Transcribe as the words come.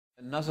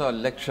Another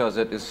lecture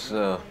that is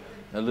a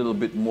little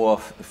bit more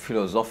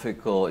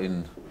philosophical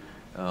in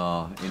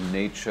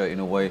nature, in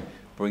a way,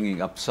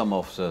 bringing up some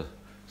of the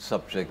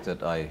subject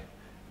that I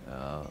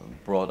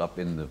brought up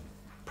in the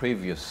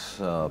previous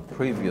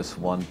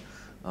one.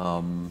 A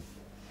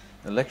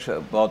lecture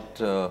about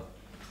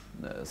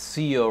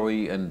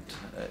theory and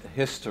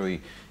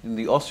history. In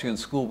the Austrian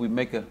school, we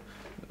make a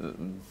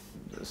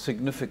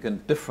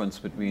significant difference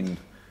between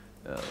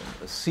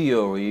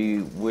theory,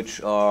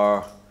 which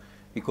are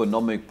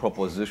economic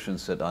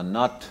propositions that are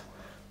not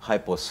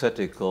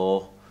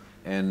hypothetical,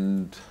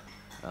 and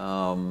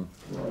the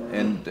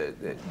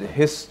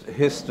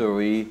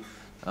history,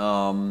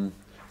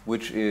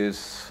 which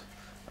is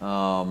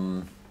a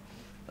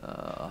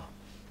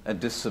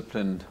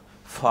discipline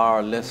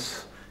far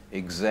less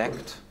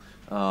exact.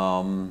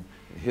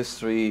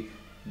 History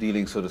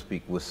dealing, so to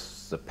speak,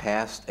 with the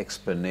past,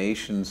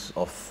 explanations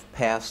of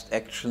past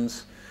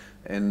actions,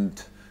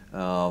 and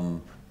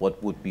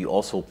what would be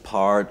also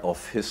part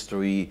of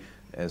history,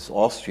 as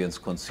Austrians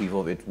conceive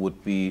of it,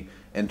 would be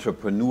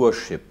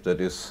entrepreneurship,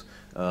 that is,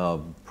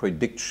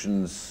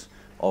 predictions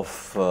of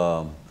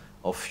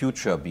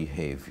future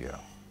behavior.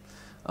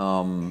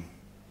 Let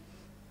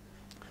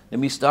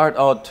me start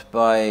out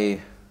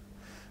by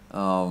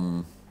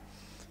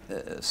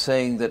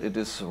saying that it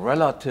is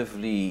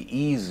relatively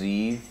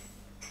easy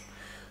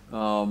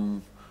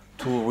to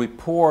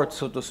report,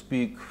 so to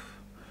speak,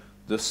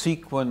 the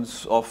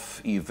sequence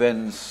of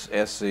events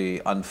as they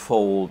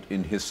unfold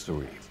in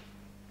history.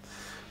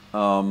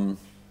 What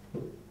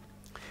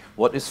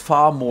is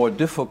far more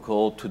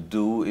difficult to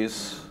do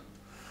is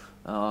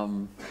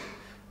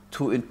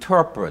to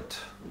interpret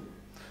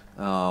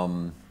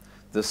the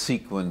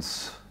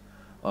sequence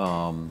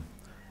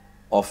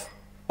of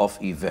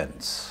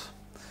events.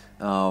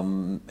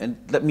 And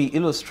let me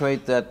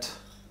illustrate that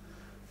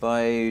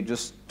by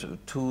just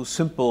two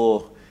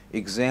simple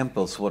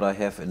examples, what I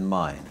have in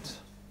mind.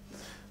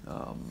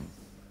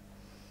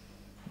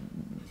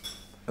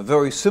 A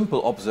very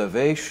simple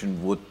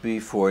observation would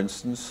be, for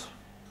instance,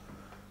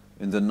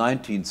 in the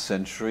 19th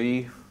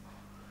century,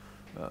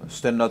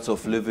 standards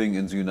of living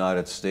in the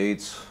United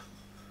States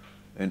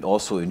and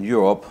also in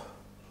Europe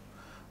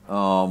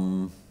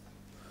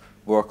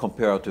were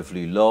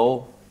comparatively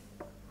low.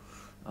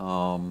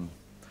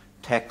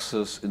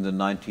 Taxes in the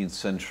 19th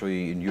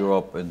century in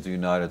Europe and the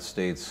United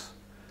States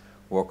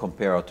were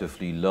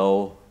comparatively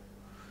low,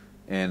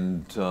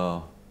 and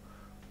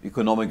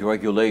economic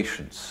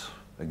regulations,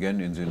 again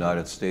in the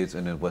United States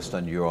and in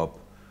Western Europe,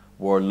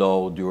 were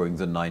low during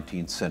the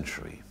 19th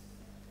century.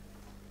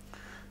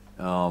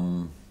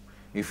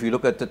 If you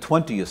look at the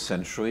 20th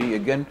century,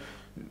 again,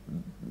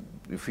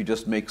 if we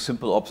just make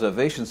simple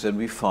observations, then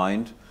we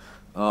find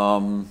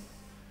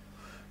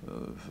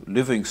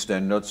living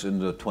standards in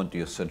the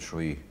 20th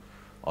century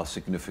are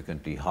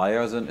significantly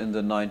higher than in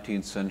the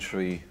 19th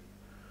century.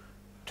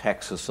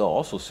 Taxes are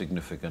also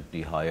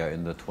significantly higher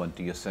in the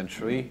 20th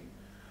century.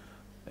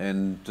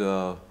 And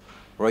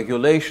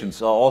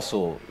regulations are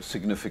also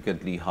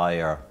significantly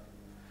higher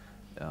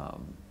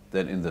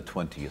than in the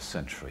 20th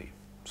century.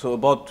 So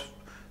about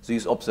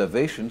these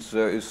observations,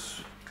 there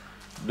is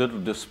little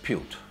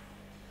dispute.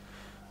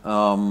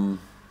 The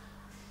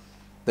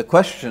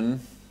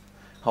question,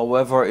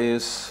 however,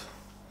 is,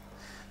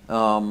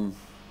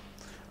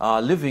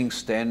 are living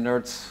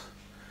standards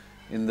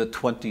in the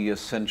 20th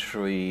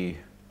century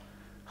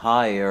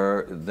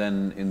higher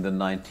than in the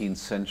 19th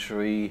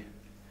century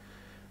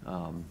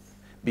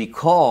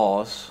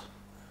because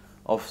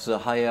of the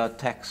higher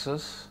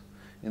taxes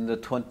in the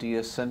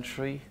 20th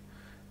century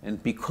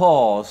and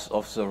because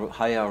of the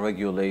higher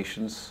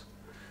regulations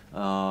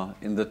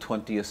in the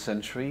 20th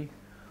century?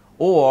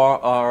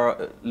 Or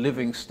are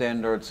living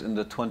standards in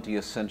the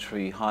 20th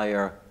century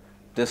higher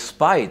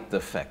despite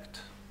the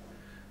fact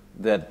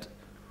that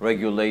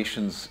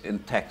regulations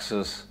and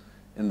taxes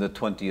in the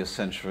 20th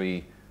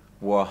century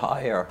were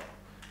higher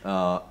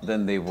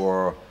than they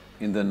were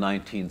in the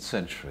 19th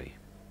century?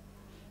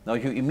 Now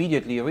you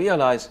immediately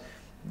realize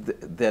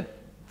that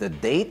the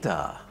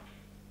data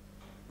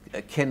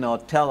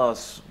cannot tell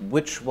us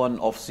which one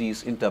of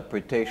these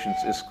interpretations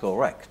is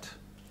correct.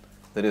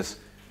 That is,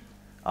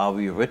 are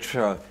we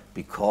richer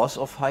because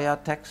of higher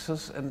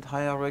taxes and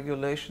higher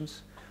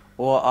regulations,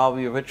 or are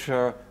we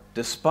richer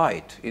in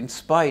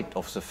spite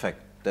of the fact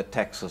that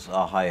taxes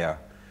are higher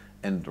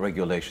and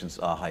regulations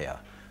are higher?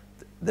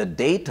 The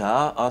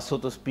data are, so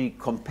to speak,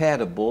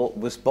 compatible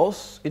with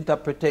both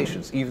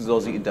interpretations, even though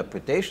the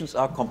interpretations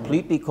are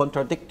completely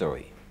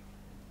contradictory.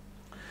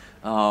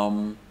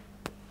 Now,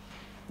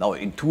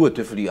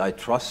 intuitively, I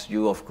trust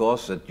you, of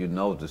course, that you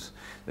know this,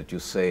 that you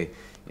say,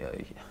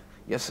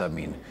 yes, I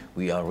mean,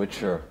 we are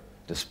richer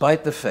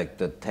despite the fact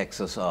that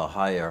taxes are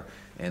higher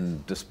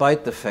and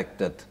despite the fact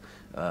that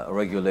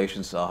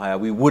regulations are higher.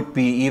 We would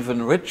be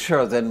even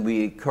richer than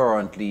we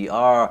currently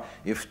are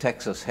if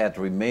taxes had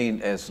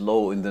remained as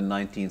low in the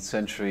 19th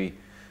century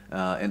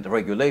and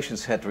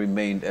regulations had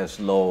remained as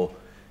low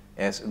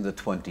as in the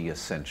 20th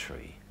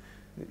century.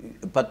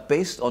 But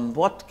based on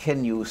what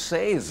can you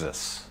say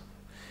this?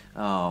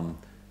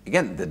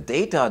 again, the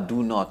data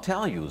do not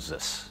tell you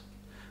this.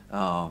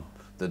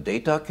 The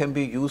data can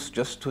be used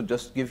just to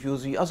give you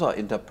the other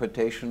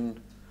interpretation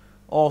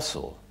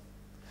also.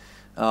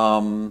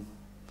 A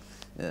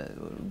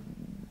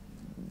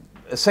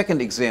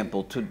second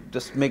example to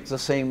just make the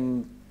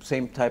same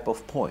type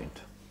of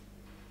point.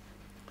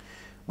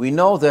 We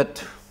know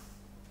that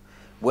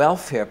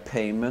welfare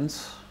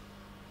payments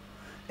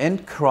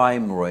and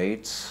crime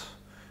rates,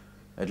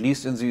 at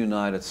least in the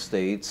United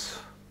States,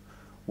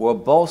 were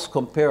both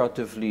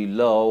comparatively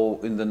low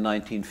in the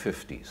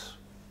 1950s.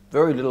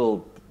 Very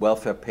little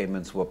welfare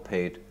payments were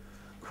paid.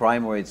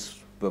 Crime rates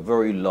were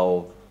very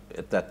low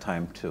at that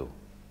time too.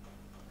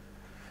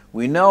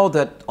 We know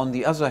that, on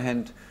the other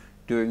hand,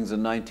 during the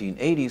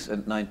 1980s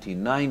and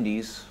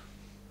 1990s,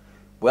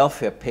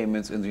 welfare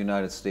payments in the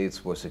United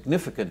States were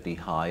significantly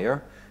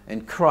higher,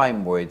 and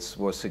crime rates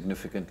were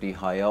significantly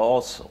higher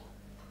also.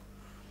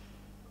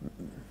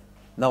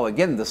 Now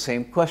again, the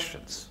same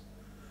questions.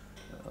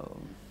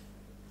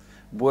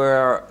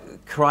 Were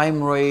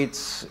crime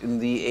rates in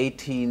the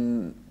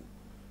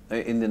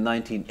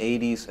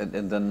 1980s and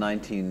in the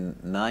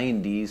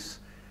 1990s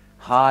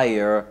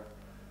higher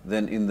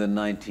than in the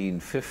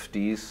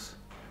 1950s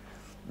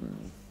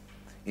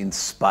in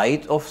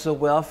spite of the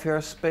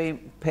welfare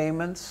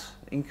payments,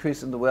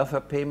 increase in the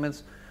welfare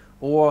payments,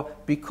 or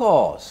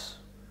because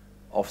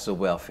of the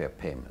welfare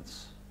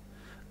payments?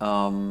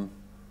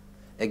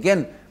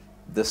 Again,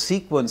 the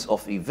sequence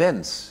of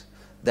events,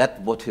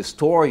 that what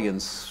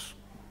historians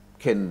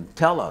can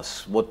tell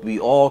us, what we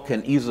all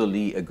can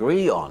easily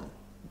agree on,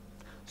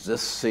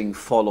 this thing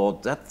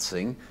followed that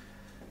thing,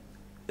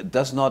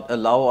 does not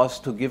allow us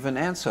to give an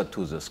answer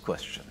to this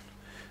question.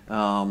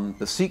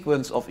 The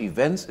sequence of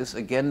events is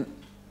again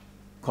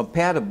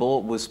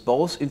compatible with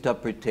both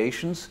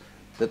interpretations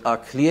that are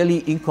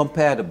clearly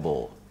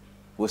incompatible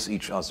with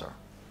each other.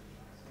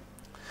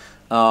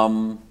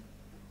 Now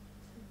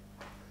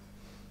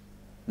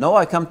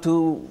I come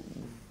to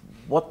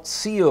what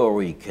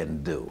theory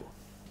can do.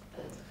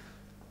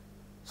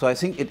 So I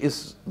think it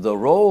is the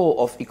role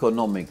of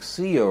economic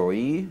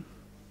theory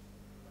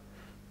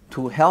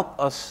to help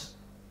us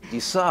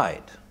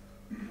decide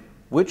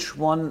which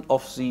one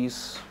of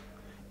these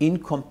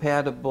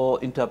incompatible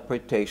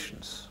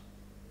interpretations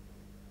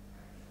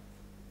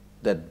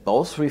that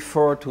both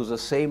refer to the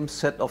same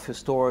set of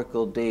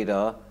historical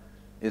data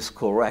is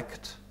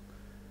correct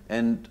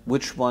and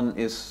which one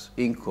is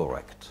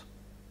incorrect.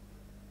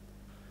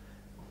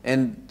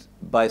 And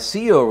by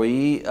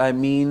theory, I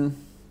mean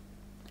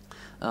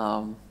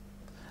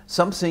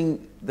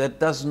something that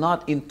does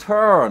not in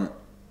turn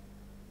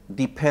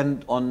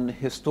depend on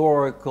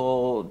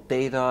historical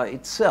data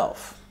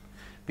itself.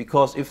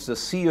 Because if the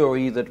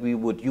theory that we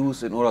would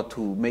use in order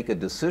to make a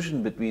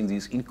decision between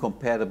these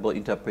incompatible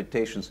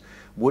interpretations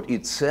would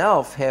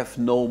itself have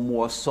no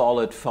more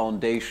solid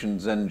foundation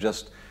than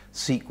just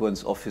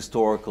sequence of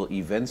historical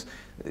events,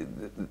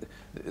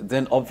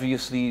 then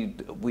obviously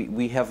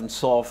we haven't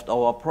solved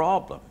our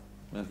problem.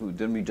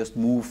 Then we just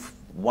move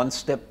one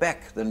step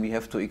back. Then we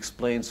have to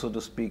explain, so to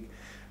speak,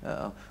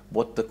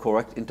 what the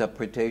correct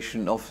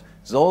interpretation of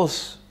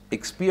those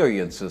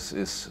experiences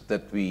is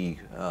that we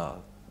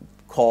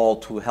call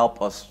to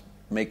help us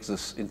make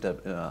this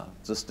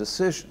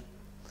decision.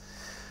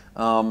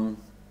 Now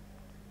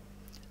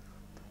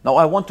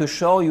I want to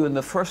show you in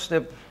the first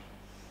step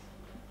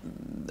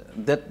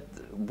that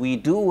we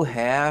do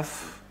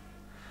have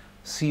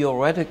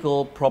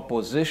theoretical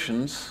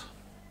propositions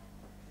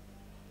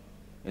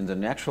in the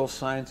natural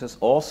sciences,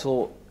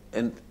 also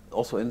in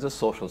the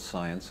social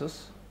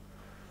sciences,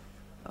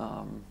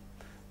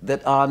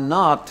 that are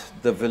not,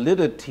 the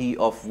validity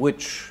of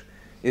which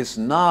is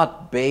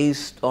not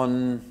based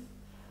on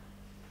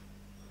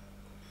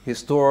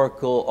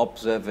historical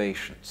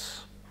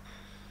observations,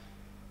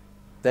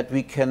 that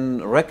we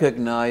can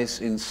recognize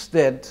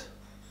instead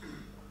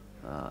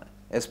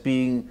as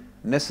being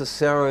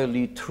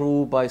necessarily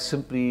true by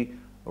simply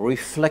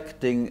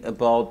reflecting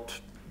about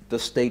the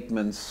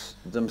statements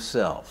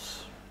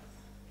themselves.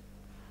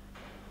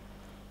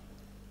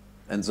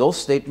 And those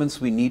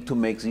statements, we need to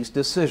make these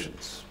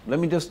decisions. Let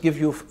me just give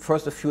you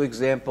first a few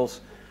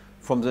examples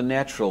from the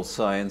natural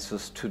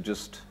sciences to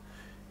just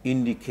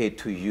indicate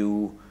to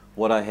you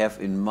what I have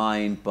in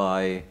mind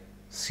by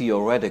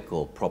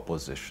theoretical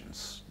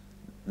propositions,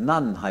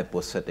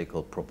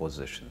 non-hypothetical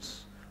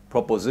propositions,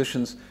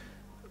 propositions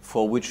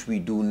for which we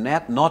do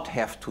not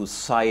have to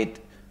cite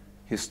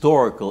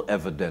historical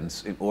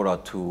evidence in order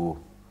to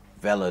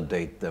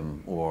validate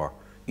them or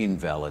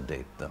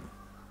invalidate them.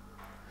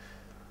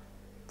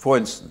 For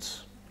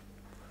instance,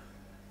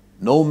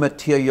 no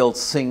material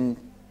thing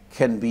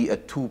can be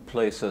at two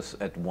places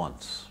at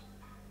once.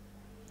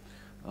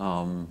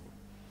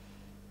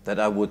 That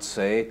I would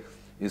say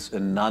is a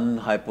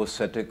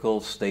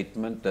non-hypothetical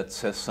statement that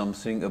says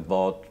something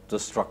about the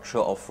structure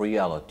of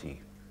reality.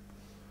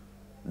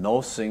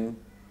 No thing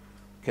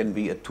can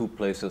be at two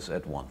places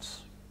at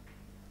once.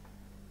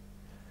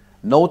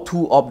 No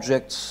two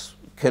objects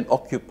can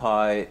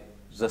occupy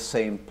the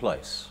same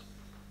place.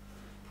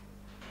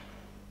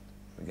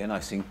 Again, I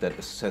think that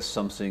it says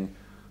something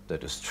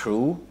that is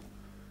true,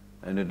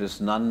 and it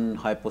is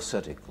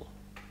non-hypothetical.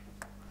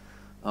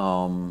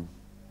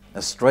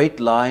 A straight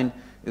line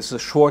is the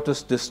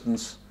shortest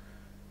distance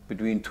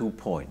between 2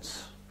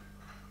 points.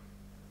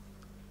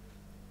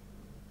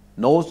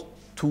 No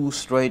two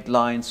straight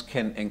lines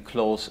can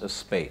enclose a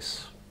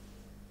space.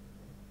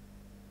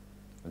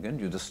 Again,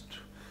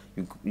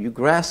 you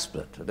grasp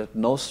it, that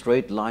no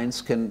straight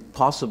lines can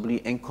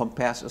possibly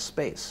encompass a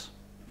space.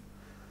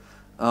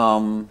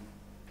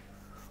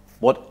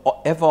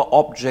 Whatever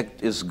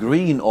object is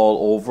green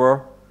all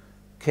over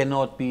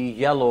cannot be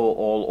yellow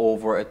all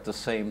over at the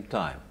same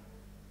time.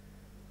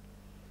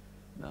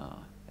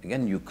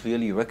 Again, you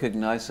clearly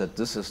recognize that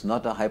this is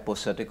not a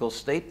hypothetical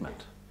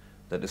statement.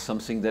 That is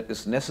something that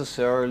is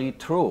necessarily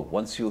true.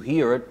 Once you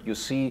hear it, you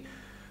see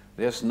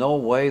there's no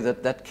way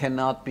that that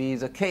cannot be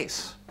the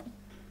case.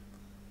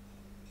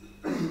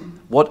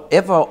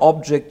 Whatever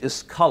object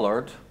is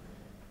colored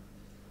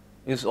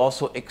is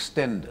also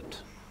extended.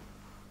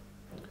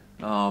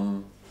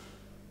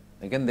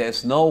 Again, there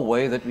is no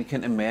way that we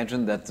can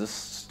imagine that this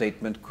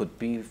statement could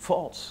be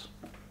false.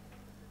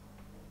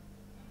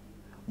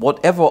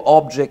 Whatever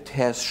object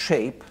has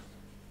shape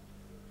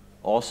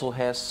also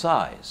has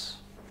size.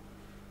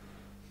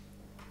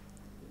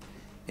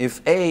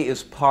 If A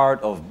is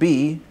part of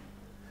B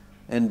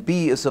and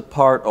B is a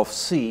part of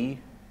C,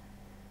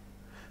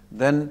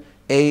 then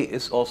A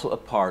is also a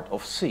part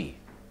of C.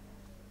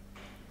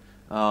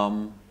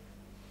 All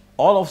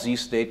of these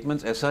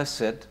statements, as I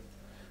said,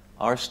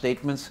 are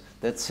statements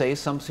that say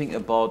something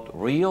about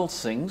real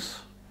things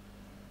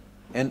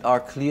and are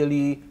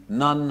clearly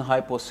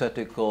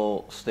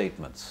non-hypothetical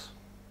statements.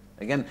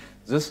 Again,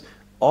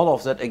 all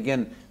of that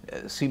again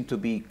seem to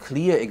be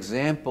clear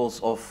examples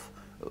of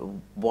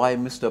why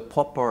Mr.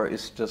 Popper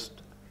is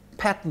just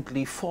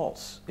patently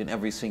false in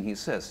everything he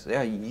says. There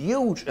are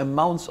huge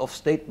amounts of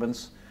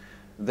statements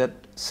that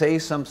say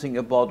something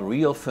about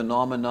real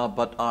phenomena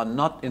but are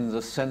not in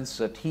the sense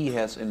that he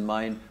has in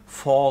mind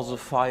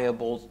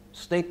falsifiable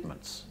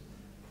statements.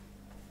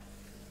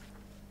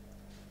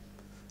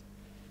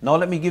 Now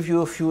let me give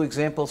you a few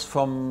examples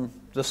from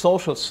the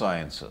social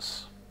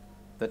sciences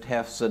that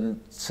have the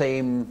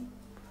same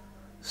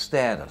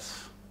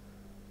status,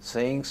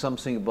 saying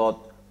something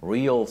about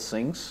real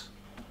things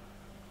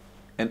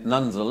and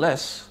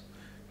nonetheless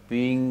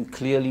being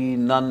clearly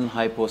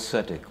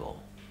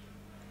non-hypothetical,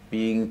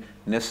 being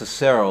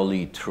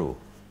necessarily true.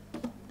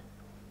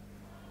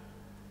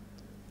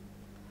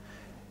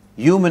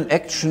 Human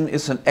action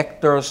is an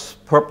actor's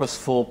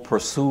purposeful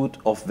pursuit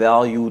of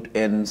valued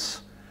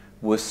ends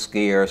with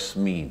scarce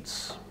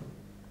means.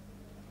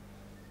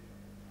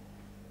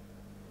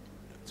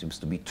 It seems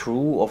to be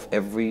true of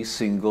every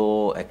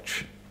single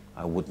action.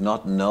 I would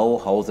not know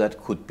how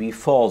that could be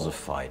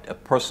falsified. A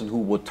person who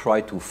would try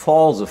to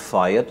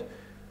falsify it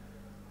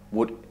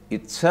would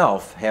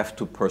itself have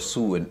to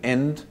pursue an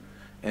end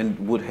and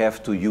would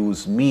have to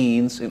use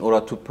means in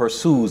order to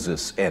pursue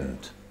this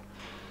end.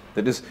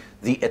 That is,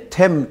 the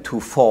attempt to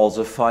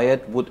falsify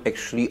it would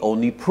actually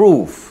only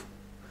prove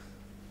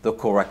the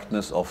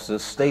correctness of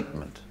this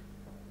statement.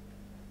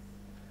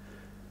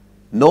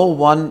 No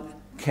one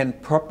can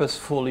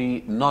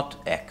purposefully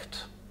not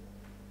act.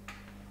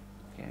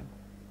 Okay?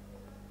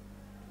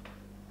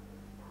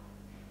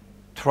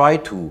 Try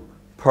to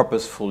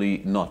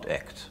purposefully not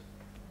act.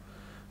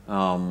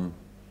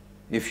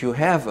 If you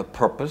have a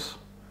purpose,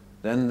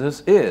 then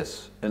this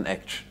is an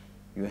action.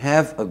 You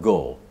have a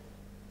goal.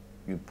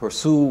 You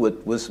pursue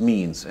it with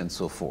means and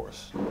so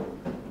forth.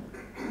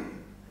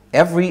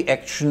 Every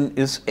action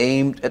is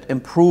aimed at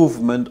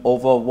improvement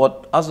over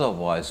what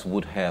otherwise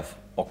would have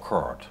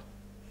occurred.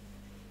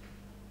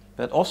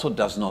 That also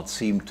does not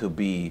seem to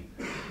be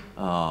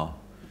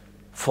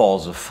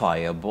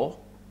falsifiable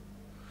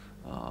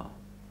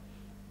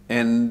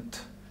and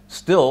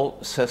still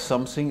says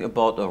something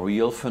about a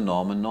real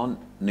phenomenon,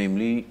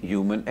 namely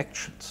human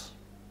actions.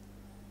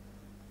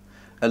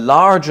 A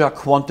larger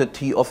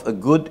quantity of a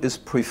good is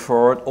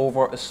preferred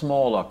over a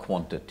smaller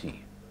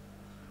quantity.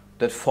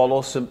 That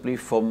follows simply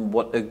from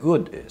what a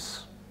good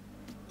is.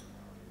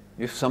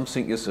 If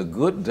something is a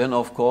good, then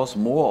of course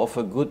more of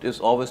a good is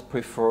always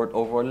preferred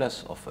over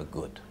less of a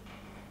good.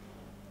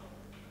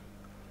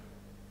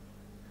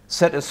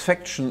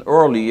 Satisfaction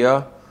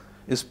earlier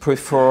is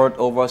preferred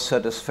over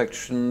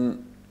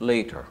satisfaction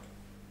later.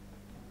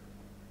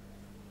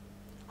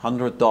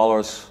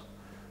 $100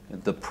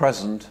 in the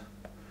present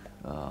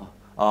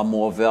are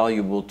more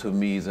valuable to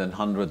me than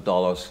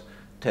 $100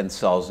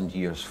 10,000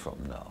 years from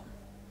now.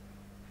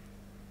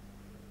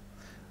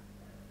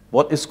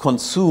 What is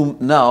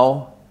consumed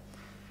now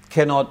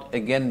cannot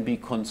again be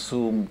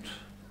consumed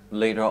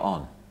later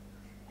on.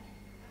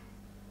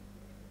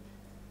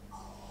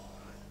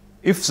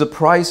 If the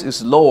price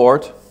is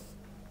lowered,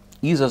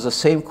 either the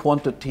same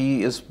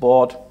quantity is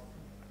bought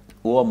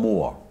or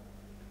more.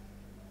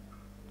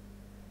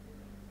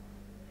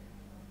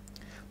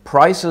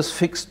 Prices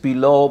fixed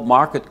below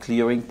market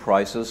clearing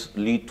prices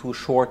lead to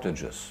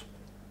shortages.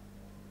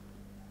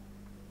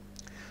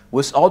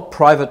 Without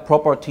private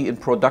property in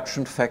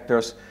production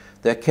factors,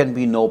 there can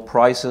be no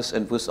prices,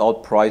 and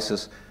without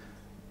prices,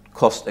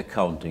 cost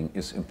accounting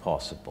is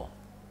impossible.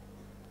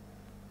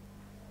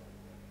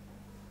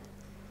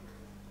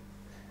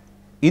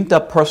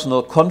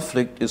 Interpersonal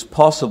conflict is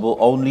possible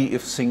only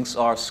if things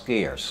are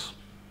scarce.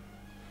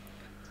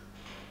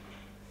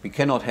 We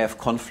cannot have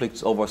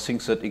conflicts over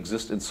things that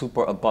exist in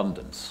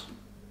superabundance.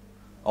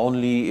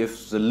 Only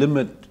if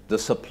the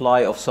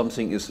supply of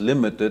something is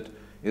limited,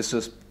 is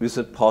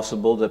it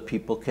possible that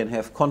people can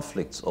have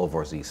conflicts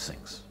over these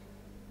things.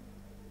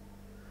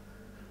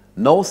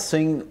 No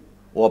thing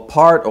or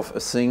part of a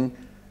thing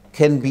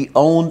can be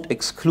owned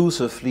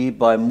exclusively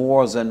by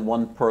more than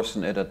one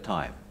person at a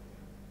time.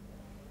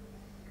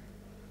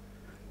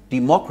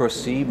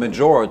 Democracy,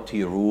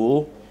 majority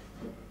rule,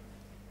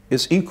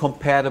 is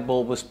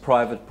incompatible with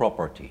private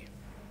property.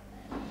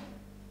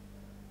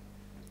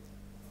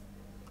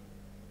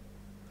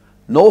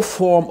 No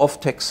form of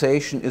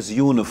taxation is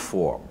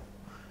uniform.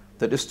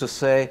 That is to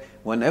say,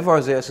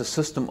 whenever there is a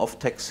system of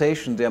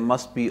taxation, there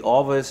must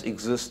always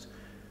exist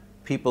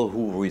people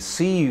who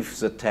receive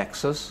the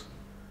taxes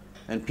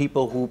and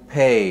people who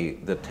pay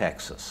the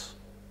taxes.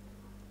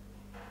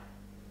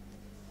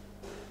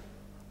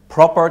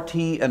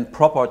 Property and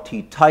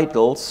property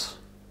titles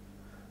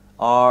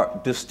are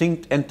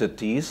distinct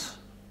entities,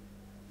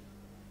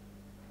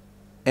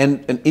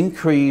 and an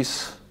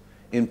increase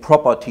in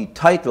property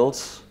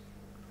titles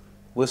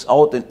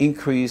without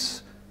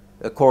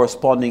a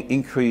corresponding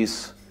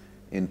increase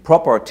in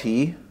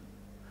property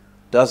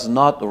does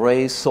not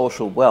raise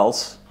social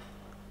wealth,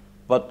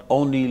 but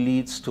only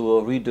leads to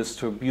a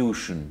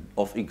redistribution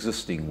of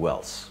existing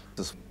wealth.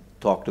 This is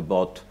talked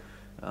about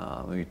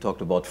when we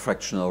talked about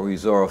fractional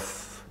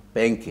reserve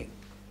banking.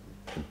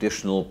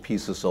 Additional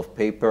pieces of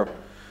paper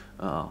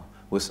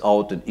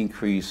without an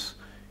increase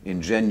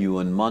in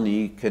genuine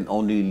money can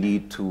only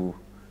lead to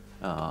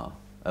a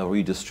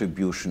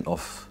redistribution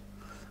of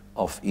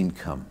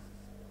income.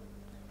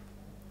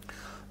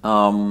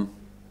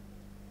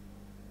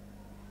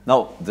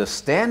 Now, the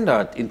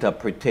standard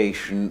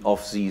interpretation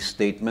of these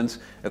statements,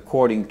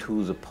 according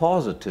to the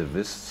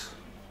positivists,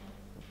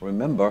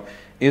 remember,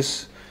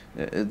 is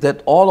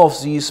that all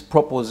of these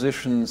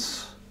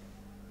propositions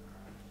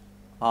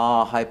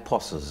are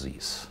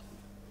hypotheses.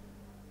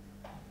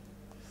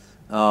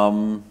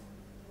 But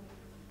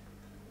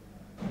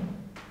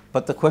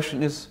the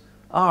question is,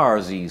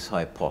 are these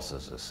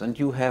hypotheses? And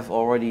you have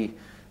already,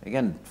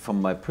 again,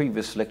 from my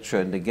previous lecture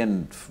and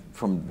again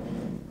from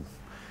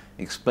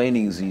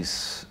explaining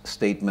these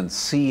statements,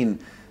 seen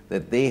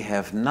that they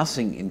have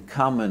nothing in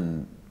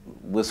common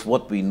with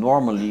what we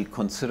normally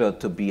consider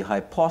to be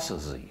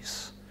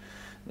hypotheses.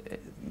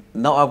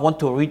 Now I want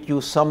to read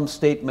you some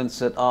statements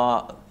that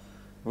are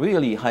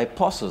really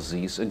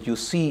hypotheses, and you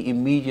see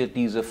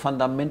immediately the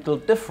fundamental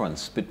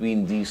difference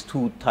between these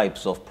two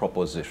types of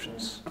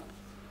propositions.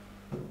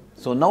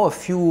 So now a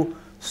few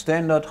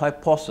standard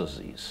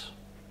hypotheses.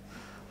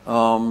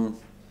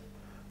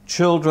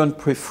 Children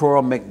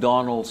prefer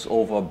McDonald's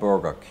over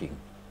Burger King.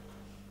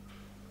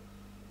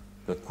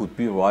 That could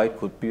be right,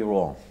 could be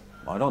wrong.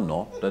 I don't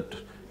know. That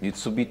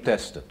needs to be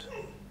tested.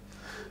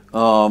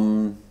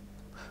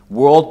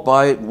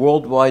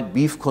 Worldwide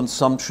beef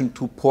consumption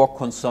to pork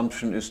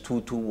consumption is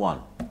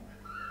 2-to-1.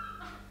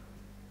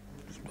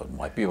 That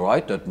might be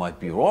right, that might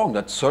be wrong.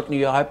 That's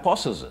certainly a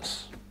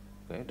hypothesis.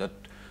 Okay?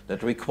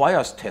 That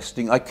requires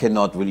testing. I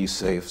cannot really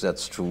say if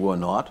that's true or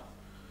not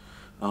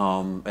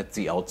at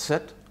the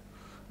outset.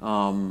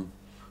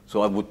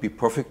 So I would be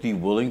perfectly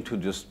willing to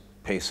just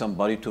pay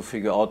somebody to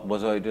figure out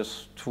whether it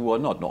is true or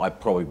not. No, I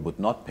probably would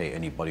not pay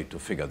anybody to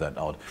figure that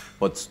out.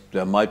 But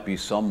there might be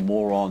some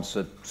morons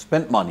that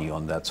spend money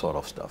on that sort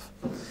of stuff.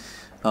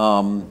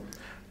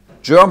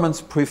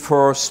 Germans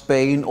prefer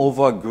Spain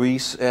over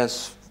Greece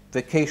as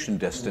vacation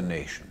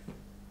destination.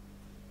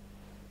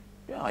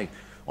 Yeah,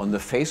 on the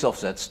face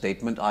of that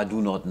statement, I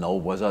do not know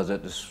whether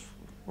that is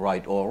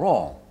right or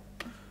wrong.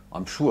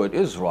 I'm sure it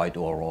is right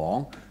or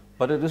wrong,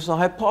 but it is a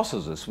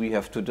hypothesis. We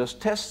have to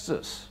just test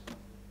this,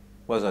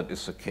 whether it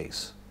is the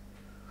case.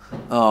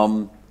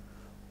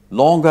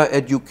 Longer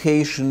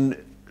education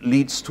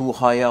leads to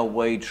higher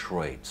wage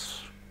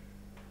rates.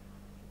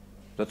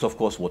 That's of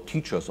course what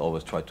teachers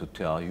always try to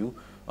tell you.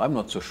 I'm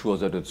not so sure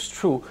that it's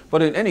true,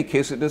 but in any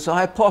case it is a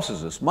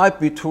hypothesis. Might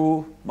be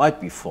true,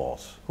 might be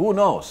false. Who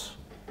knows?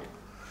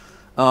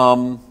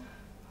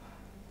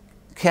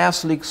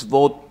 Catholics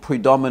vote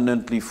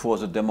predominantly for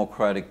the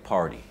Democratic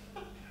Party.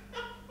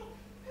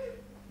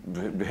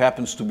 It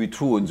happens to be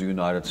true in the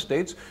United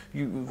States,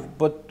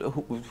 but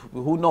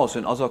who knows?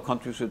 In other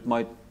countries it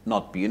might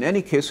not be. In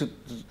any case,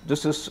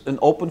 this is an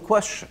open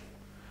question.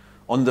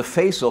 On the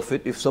face of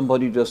it, if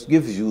somebody just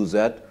gives you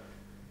that,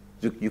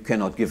 you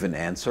cannot give an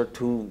answer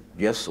to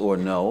yes or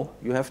no.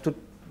 You have to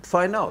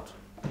find out.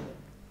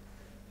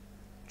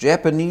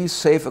 Japanese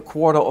save a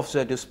quarter of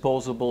their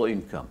disposable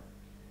income.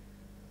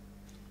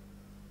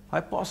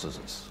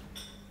 Hypothesis.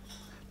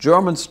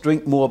 Germans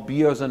drink more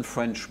beer than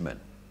Frenchmen.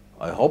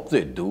 I hope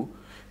they do,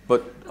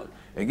 but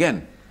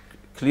again,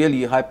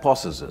 clearly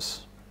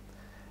hypothesis.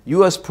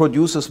 US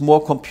produces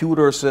more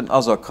computers than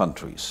other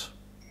countries.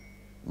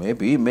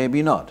 Maybe,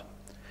 maybe not.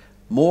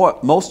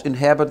 Most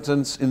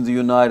inhabitants in the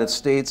United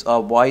States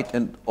are white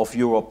and of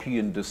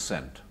European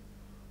descent.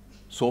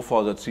 So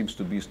far that seems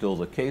to be still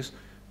the case,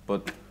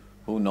 but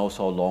who knows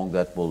how long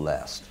that will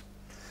last.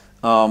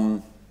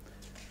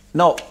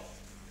 Now,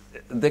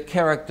 the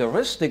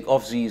characteristic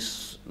of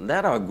these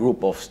latter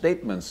group of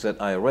statements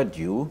that I read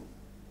you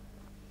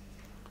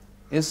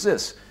is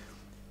this.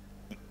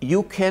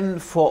 You can,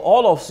 for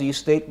all of these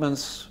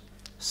statements,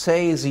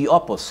 say the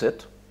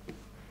opposite.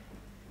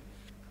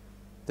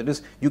 That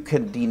is, you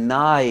can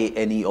deny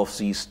any of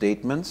these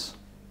statements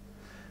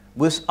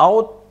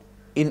without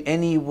in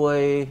any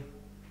way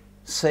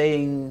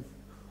saying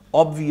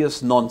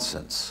obvious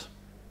nonsense.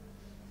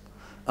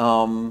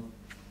 That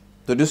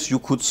is, you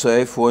could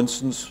say, for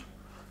instance,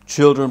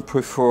 children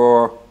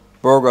prefer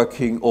Burger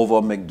King over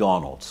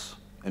McDonald's.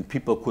 And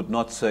people could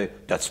not say,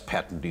 that's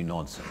patently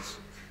nonsense.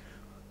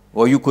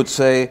 Or you could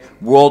say,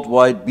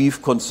 worldwide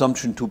beef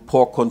consumption to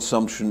pork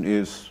consumption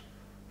is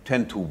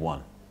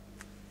 10-to-1.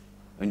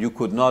 And you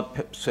could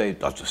not say,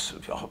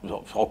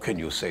 how can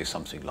you say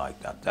something like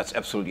that? That's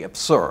absolutely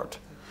absurd.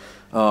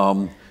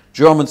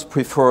 Germans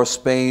prefer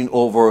Spain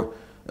over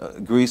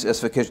Greece as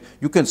vacation.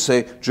 You can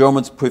say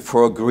Germans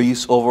prefer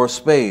Greece over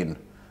Spain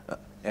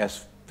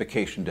as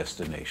vacation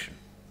destination.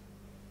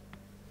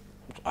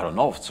 I don't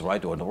know if it's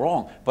right or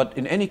wrong, but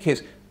in any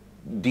case,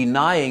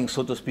 denying,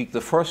 so to speak,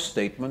 the first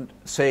statement,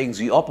 saying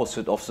the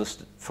opposite of the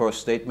first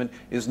statement,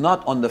 is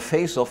not on the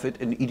face of it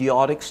an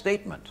idiotic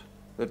statement.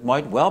 It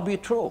might well be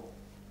true.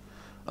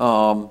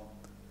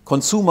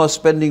 Consumer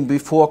spending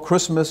before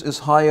Christmas is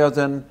higher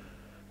than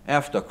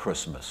after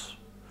Christmas.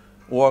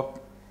 Or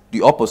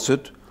the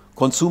opposite,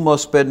 consumer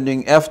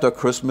spending after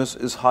Christmas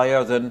is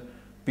higher than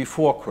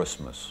before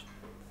Christmas.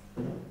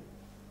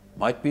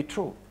 Might be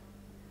true.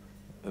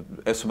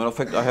 As a matter of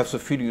fact, I have the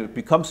feeling it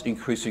becomes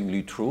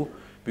increasingly true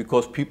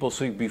because people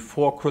think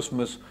before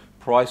Christmas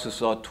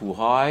prices are too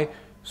high,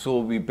 so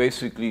we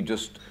basically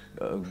just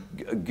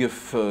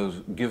give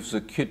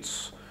the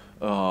kids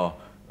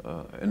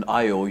an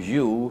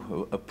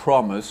IOU, a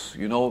promise,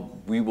 you know,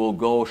 we will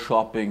go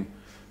shopping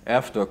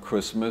after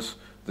Christmas,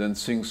 then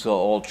things are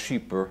all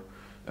cheaper,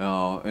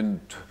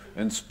 and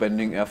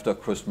spending after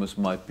Christmas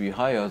might be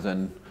higher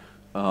than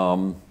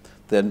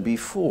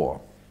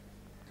before.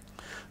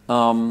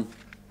 So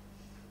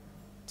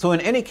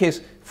in any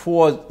case,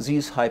 for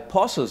these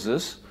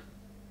hypotheses,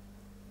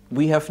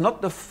 we have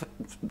not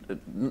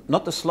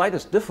the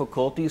slightest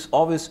difficulties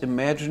always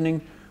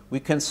imagining we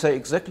can say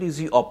exactly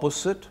the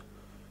opposite,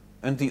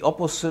 and the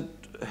opposite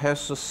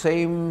has the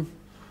same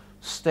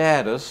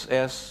status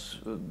as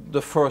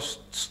the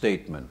first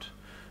statement.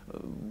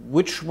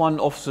 Which one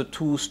of the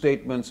two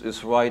statements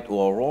is right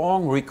or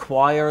wrong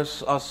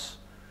requires us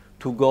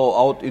to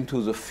go out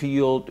into the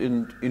field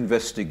and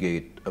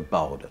investigate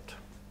about it.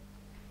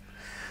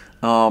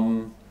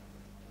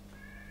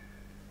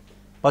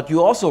 But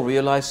you also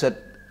realize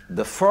that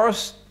the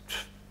first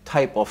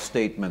type of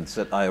statements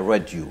that I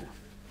read you,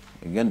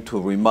 again to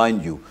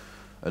remind you,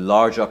 a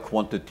larger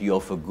quantity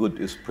of a good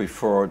is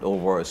preferred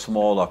over a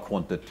smaller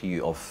quantity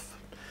of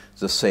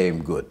the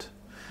same good.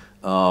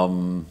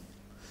 What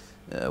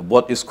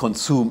is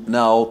consumed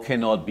now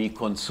cannot be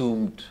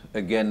consumed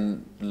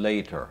again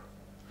later.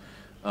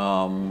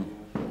 Now,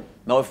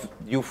 if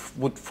you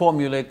would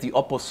formulate the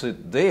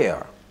opposite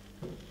there,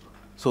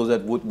 so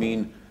that would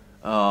mean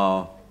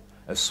a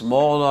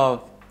smaller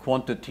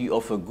quantity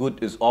of a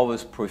good is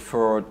always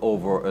preferred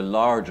over a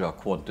larger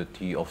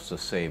quantity of the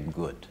same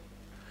good.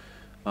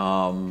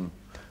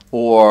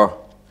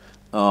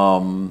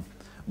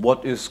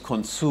 What is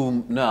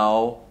consumed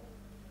now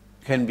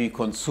can be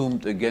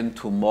consumed again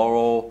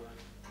tomorrow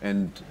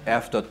and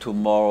after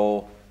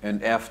tomorrow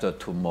and after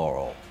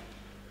tomorrow.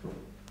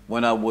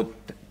 When I would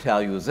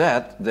tell you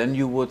that, then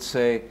you would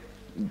say,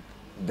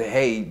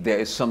 hey, there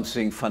is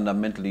something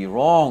fundamentally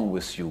wrong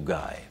with you,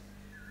 guy.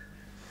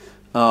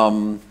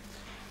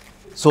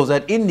 So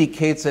that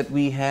indicates that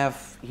we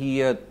have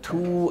here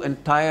two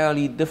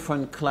entirely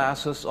different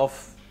classes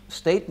of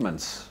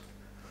statements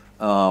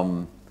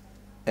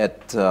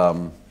at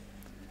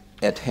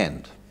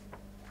hand.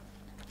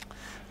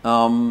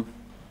 So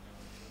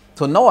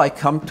now I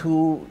come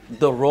to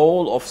the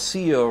role of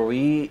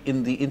theory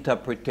in the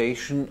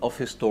interpretation of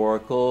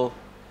historical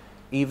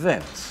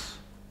events.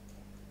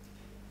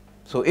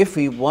 So if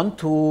we want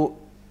to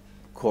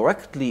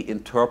correctly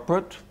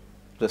interpret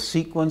the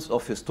sequence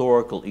of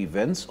historical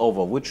events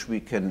over which we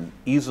can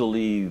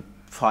easily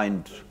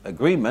find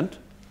agreement,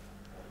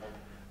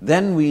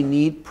 then we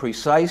need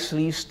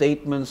precisely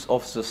statements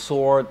of the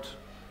sort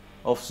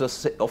of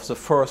the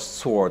first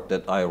sort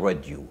that I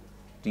read you,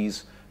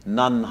 these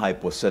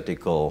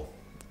non-hypothetical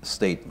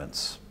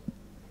statements.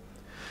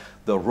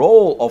 The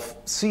role of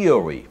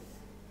theory,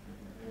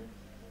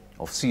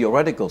 of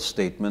theoretical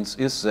statements,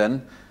 is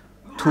then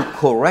to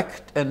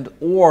correct and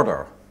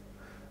order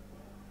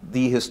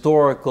the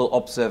historical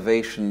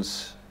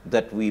observations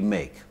that we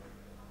make.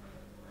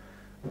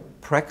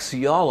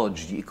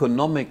 Praxeology,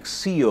 economic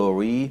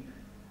theory,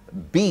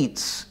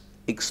 beats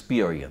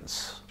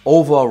experience,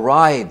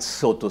 overrides,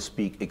 so to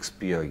speak,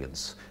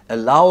 experience,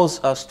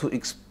 allows us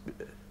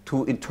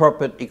to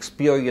interpret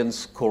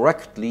experience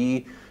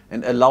correctly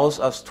and allows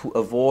us to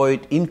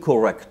avoid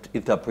incorrect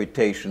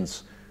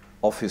interpretations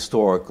of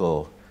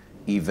historical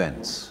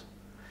events.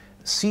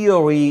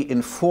 Theory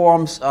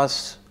informs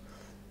us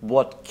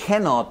what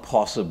cannot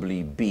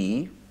possibly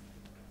be,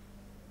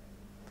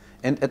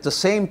 and at the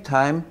same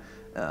time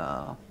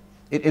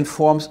it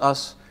informs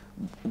us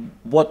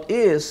what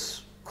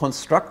is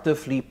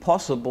constructively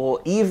possible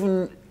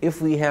even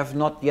if we have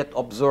not yet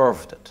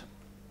observed it.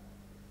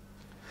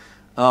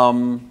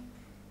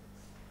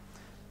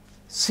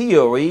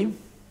 Theory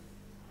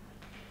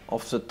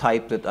of the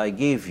type that I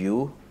gave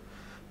you,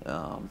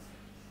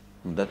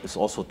 that is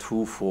also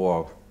true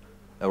for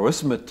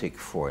arithmetic,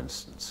 for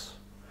instance.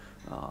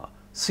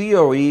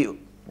 Theory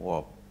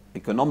or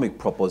economic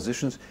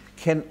propositions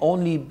can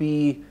only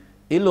be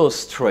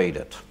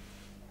illustrated,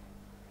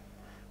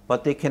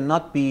 but they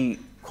cannot be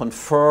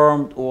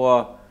confirmed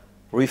or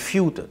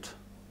refuted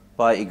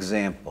by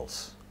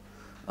examples.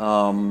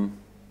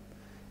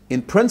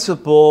 In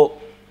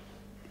principle,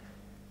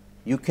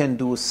 you can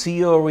do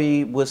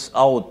theory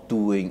without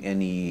doing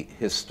any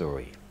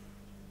history,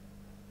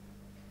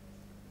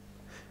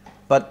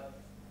 but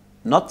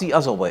not the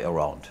other way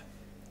around.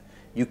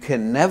 You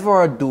can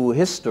never do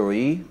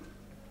history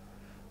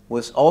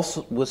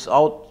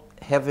without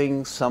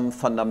having some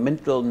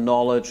fundamental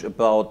knowledge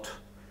about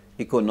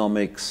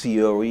economic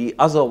theory.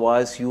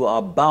 Otherwise, you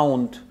are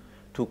bound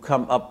to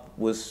come up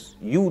with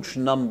huge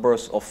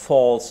numbers of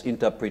false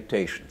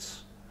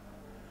interpretations.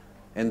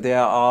 And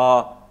there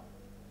are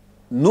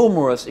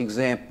numerous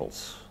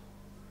examples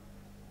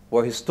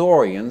where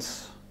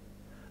historians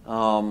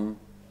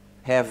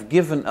have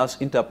given us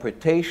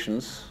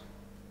interpretations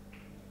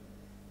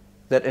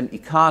that an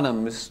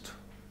economist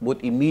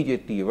would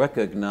immediately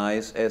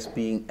recognize as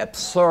being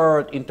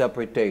absurd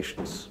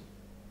interpretations.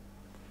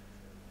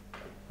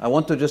 I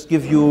want to just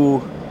give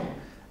you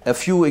a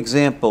few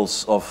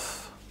examples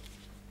of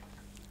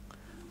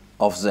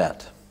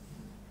that.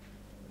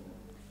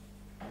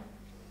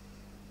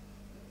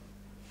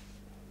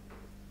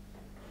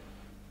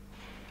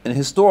 An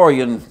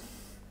historian,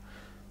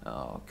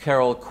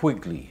 Carroll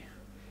Quigley,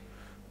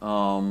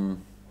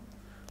 one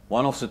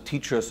of the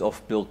teachers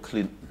of Bill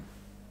Clinton,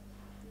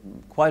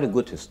 quite a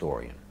good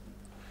historian,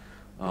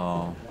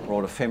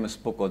 wrote a famous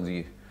book on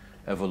the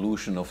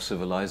evolution of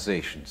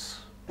civilizations.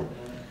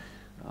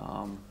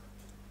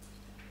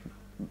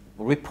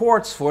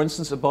 Reports, for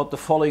instance, about the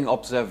following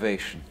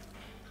observation.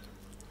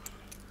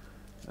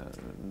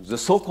 The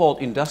so-called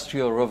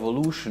Industrial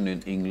Revolution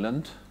in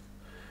England,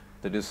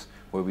 that is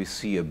where we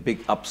see a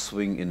big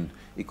upswing in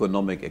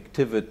economic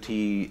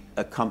activity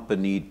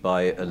accompanied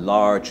by a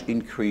large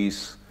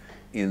increase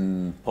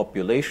in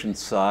population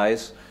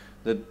size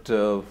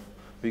that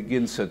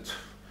begins at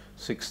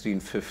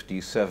 1650,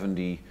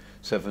 70,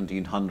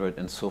 1700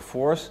 and so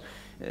forth.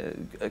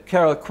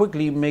 Carroll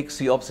Quigley makes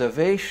the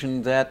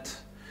observation that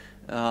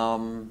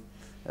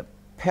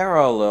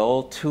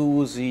parallel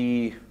to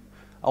the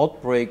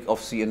outbreak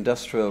of the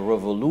Industrial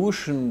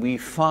Revolution, we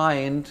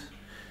find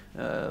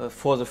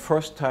for the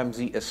first time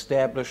the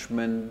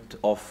establishment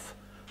of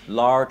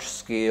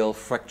large-scale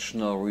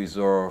fractional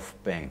reserve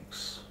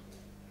banks.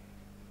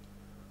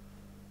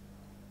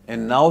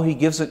 And now he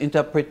gives an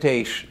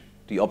interpretation.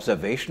 The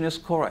observation is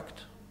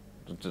correct.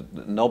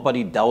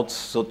 Nobody doubts,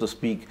 so to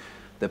speak,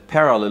 the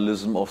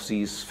parallelism of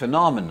these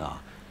phenomena.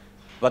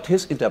 But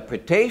his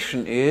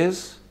interpretation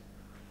is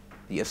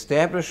the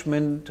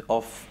establishment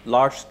of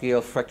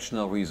large-scale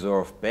fractional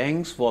reserve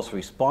banks was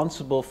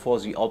responsible for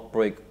the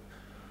outbreak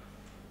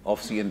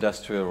of the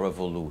Industrial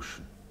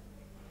Revolution.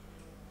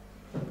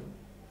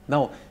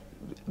 Now,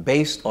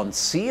 based on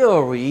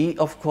theory,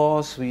 of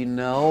course, we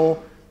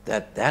know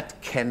that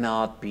that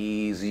cannot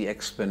be the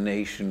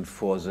explanation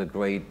for the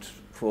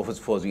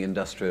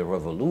Industrial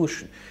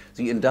Revolution.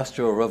 The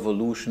Industrial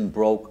Revolution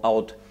broke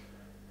out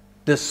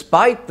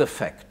despite the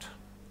fact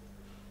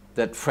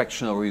that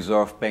fractional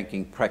reserve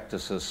banking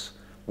practices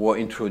were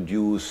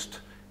introduced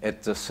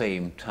at the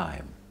same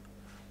time.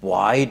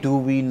 Why do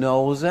we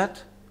know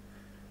that?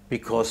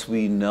 Because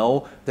we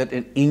know that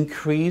an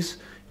increase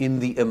in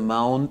the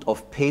amount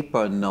of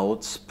paper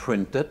notes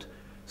printed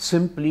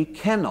simply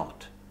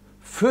cannot,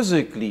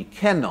 physically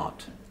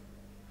cannot,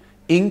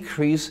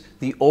 increase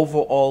the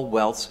overall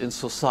wealth in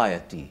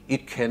society.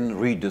 It can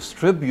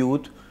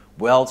redistribute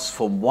wealth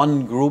from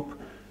one group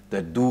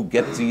that do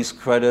get these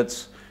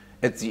credits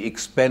at the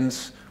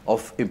expense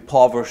of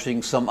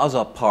impoverishing some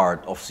other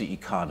part of the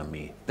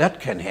economy. That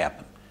can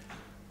happen.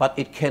 But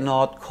it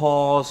cannot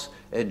cause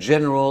a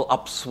general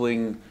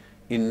upswing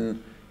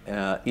in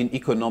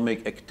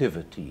economic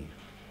activity.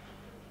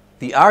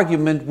 The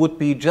argument would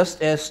be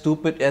just as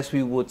stupid as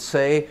we would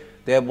say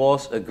there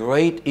was a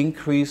great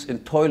increase in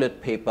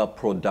toilet paper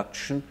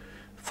production.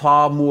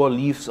 Far more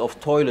leaves of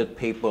toilet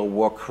paper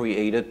were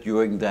created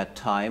during that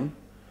time.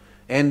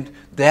 And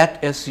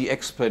that is the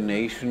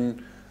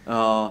explanation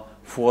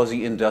for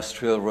the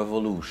Industrial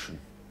Revolution.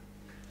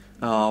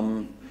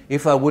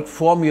 if I would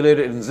formulate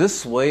it in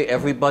this way,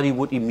 everybody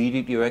would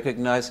immediately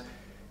recognize,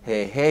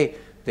 hey,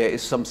 there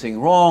is something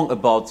wrong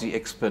about the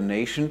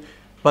explanation.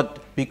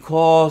 But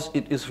because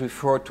it is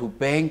referred to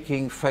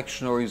banking,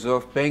 fractional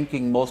reserve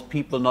banking, most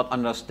people not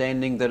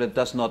understanding that it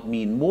does not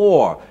mean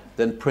more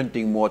than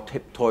printing more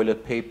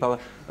toilet paper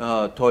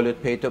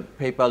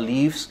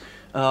leaves.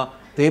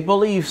 They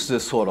believe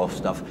this sort of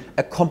stuff.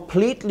 A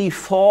completely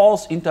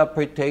false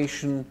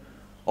interpretation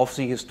of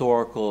the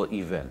historical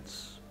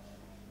events.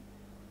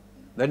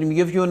 Let me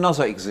give you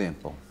another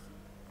example.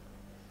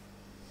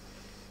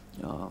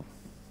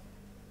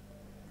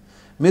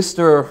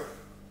 Mr.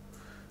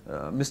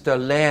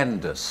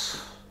 Landis,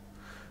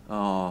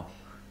 a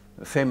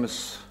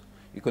famous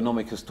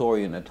economic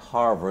historian at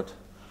Harvard,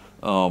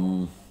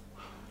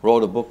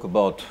 wrote a book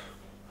about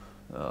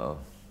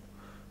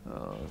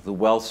the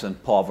wealth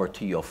and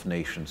poverty of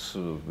nations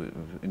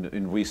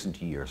in recent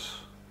years.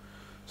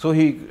 So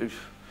he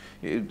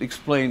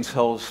explains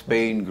how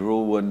Spain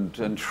grew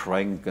and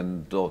shrank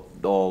and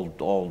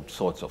all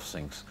sorts of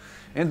things.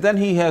 And then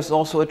he has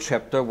also a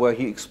chapter where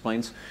he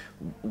explains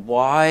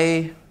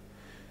why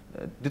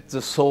did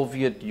the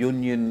Soviet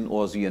Union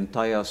or the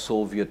entire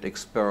Soviet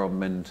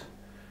experiment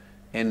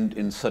end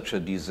in such a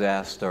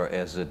disaster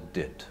as it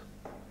did.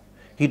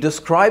 He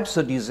describes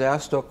the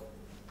disaster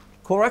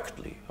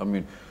correctly. I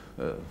mean,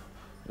 the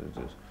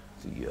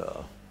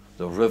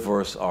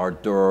rivers are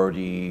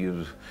dirty,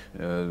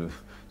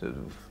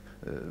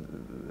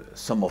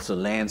 some of the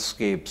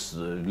landscapes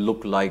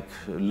look like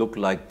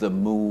the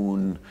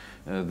moon.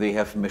 They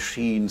have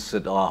machines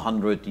that are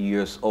 100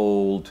 years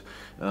old.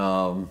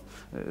 No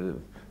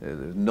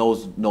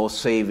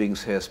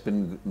savings has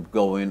been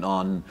going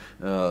on.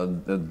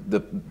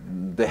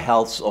 The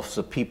health of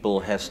the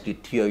people has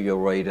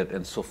deteriorated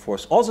and so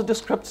forth. All the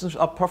descriptions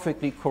are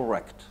perfectly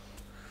correct.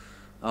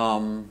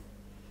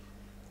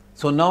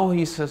 So now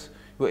he says,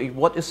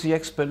 what is the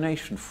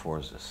explanation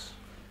for this?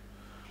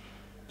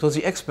 So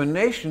the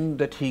explanation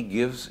that he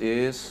gives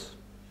is,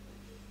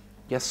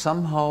 yes,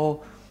 somehow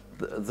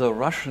the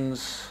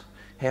Russians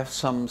have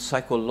some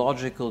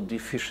psychological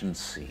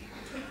deficiency.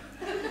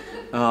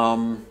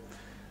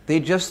 They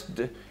just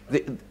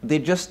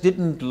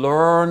didn't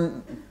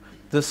learn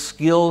the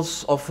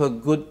skills of a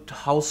good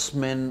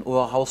houseman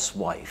or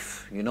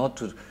housewife, you know,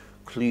 to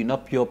clean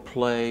up your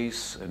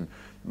place and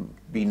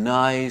be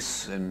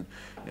nice, and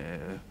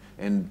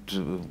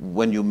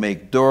when you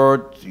make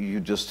dirt, you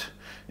just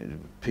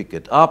pick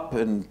it up,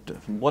 and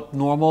what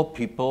normal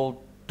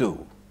people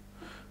do.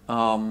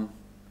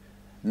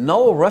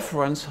 No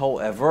reference,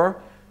 however,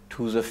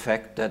 to the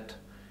fact that,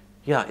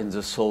 yeah, in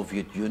the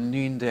Soviet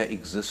Union there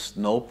exists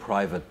no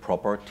private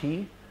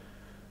property,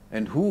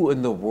 and who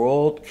in the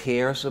world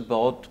cares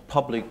about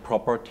public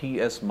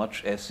property as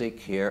much as they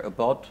care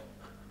about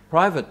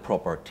private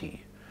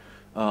property?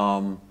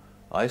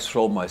 I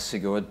throw my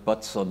cigarette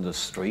butts on the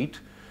street.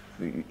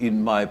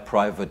 In my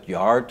private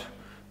yard,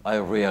 I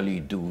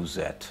rarely do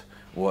that.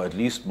 Or at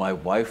least my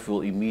wife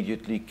will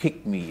immediately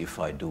kick me if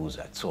I do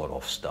that sort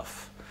of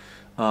stuff.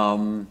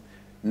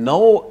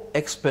 No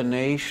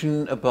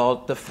explanation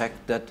about the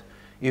fact that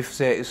if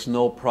there is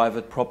no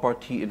private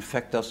property in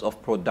factors of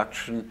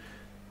production,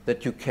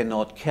 that you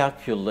cannot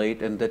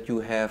calculate and that you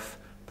have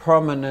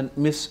permanent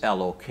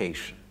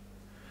misallocation.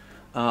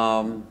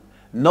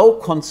 No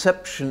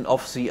conception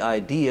of the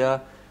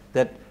idea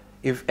that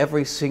if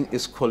everything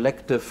is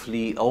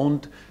collectively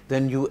owned,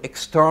 then you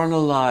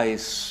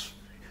externalize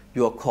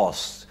your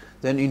costs.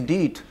 Then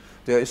indeed,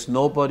 there is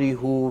nobody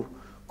who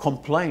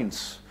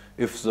complains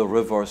if the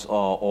rivers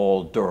are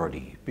all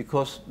dirty,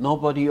 because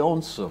nobody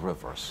owns the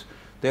rivers.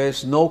 There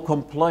is no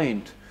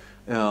complaint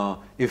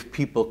if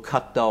people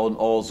cut down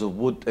all the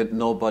wood and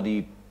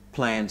nobody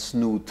plants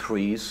new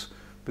trees,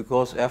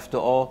 because after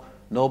all,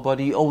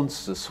 nobody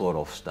owns this sort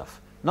of stuff.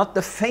 Not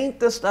the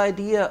faintest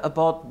idea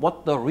about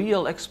what the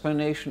real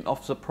explanation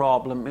of the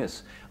problem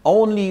is.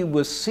 Only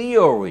with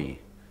theory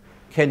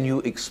can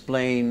you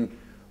explain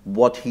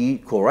what he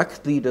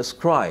correctly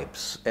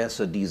describes as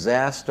a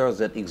disaster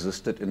that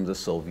existed in the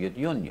Soviet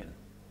Union.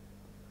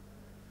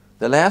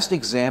 The last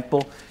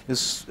example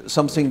is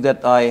something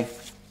that I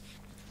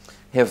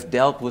have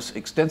dealt with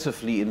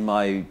extensively in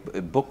my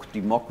book,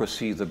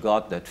 Democracy, the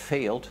God That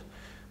Failed,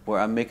 where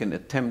I make an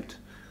attempt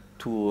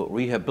to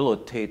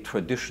rehabilitate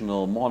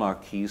traditional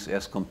monarchies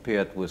as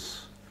compared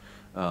with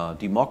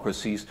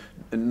democracies,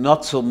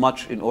 not so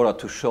much in order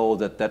to show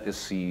that that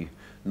is the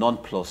non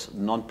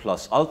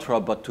plus ultra,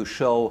 but to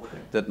show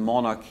that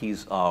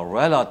monarchies are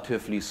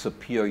relatively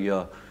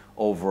superior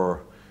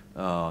over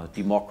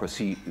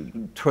democracy,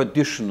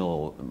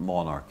 traditional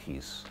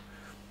monarchies.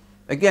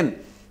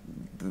 Again,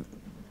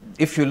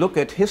 if you look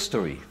at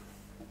history,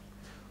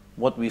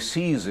 what we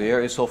see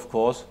there is, of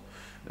course,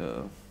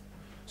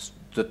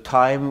 the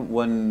time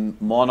when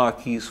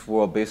monarchies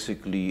were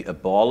basically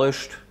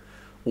abolished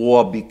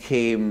or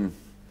became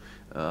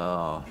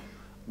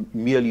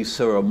merely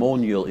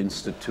ceremonial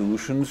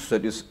institutions,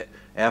 that is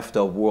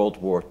after World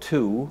War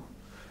II,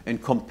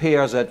 and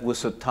compare that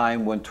with a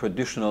time when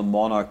traditional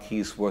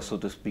monarchies were, so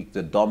to speak,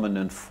 the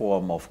dominant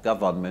form of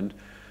government,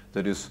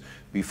 that is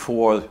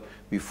before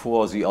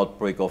the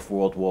outbreak of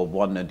World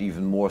War I, and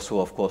even more so,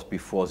 of course,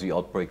 before the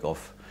outbreak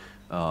of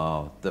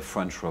the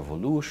French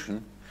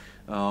Revolution.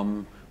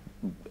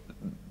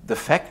 The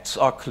facts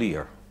are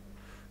clear.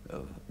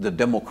 The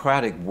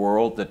democratic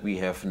world that we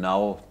have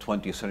now,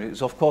 20th century,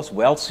 is of course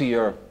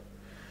wealthier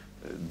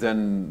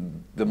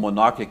than the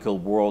monarchical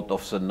world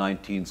of the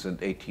 19th and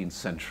 18th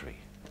century.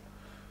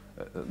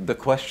 The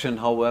question,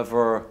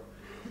 however,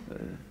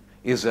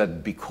 is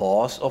that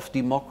because of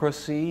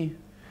democracy,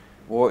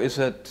 or is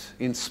it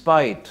in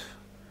spite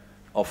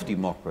of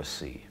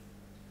democracy?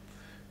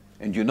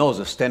 And you know,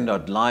 the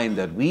standard line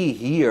that we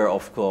hear,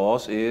 of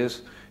course,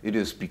 is it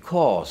is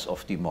because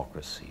of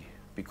democracy,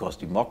 because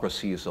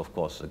democracy is, of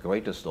course, the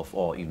greatest of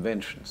all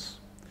inventions.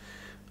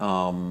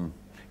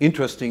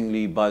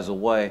 Interestingly, by the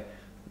way,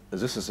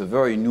 this is a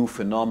very new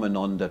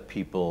phenomenon that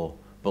people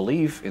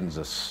believe in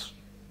this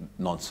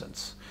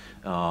nonsense.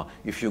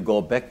 If you go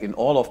back in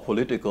all of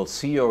political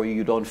theory,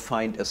 you don't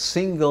find a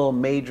single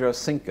major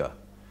thinker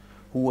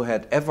who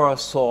had ever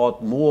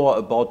thought more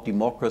about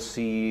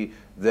democracy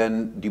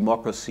than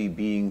democracy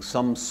being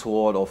some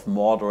sort of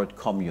moderate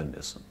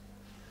communism.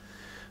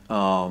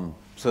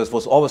 So it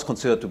was always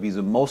considered to be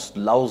the most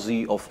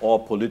lousy of all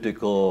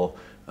political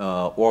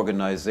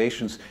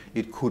organizations.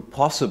 It could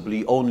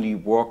possibly only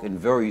work in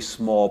very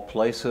small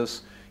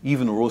places.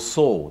 Even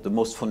Rousseau, the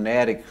most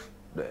fanatic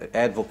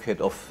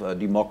advocate of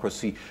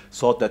democracy,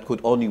 thought that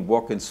could only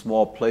work in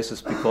small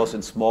places, because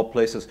in small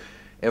places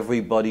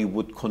everybody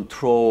would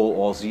control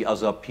all the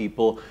other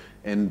people,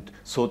 and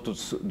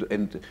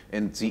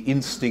and the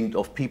instinct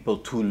of people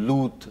to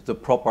loot the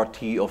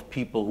property of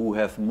people who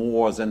have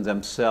more than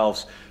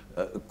themselves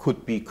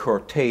could be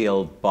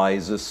curtailed by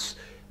this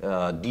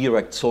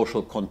direct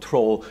social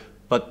control.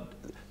 But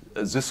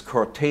this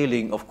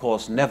curtailing, of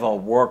course, never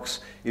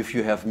works if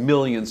you have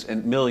millions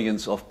and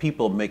millions of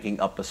people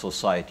making up a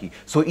society.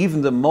 So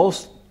even the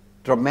most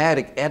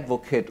dramatic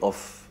advocate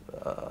of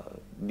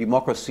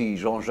democracy,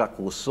 Jean-Jacques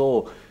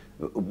Rousseau,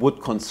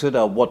 would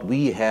consider what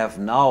we have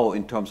now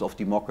in terms of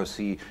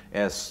democracy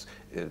as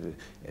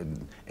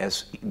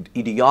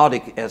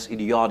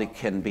idiotic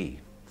can be.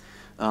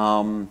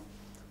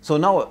 So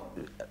now,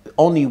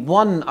 only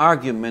one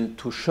argument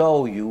to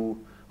show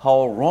you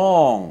how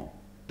wrong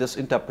this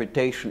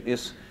interpretation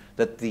is,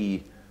 that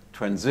the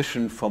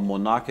transition from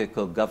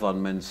monarchical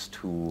governments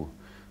to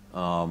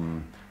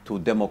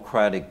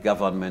democratic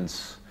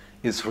governments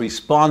is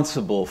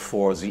responsible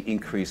for the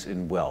increase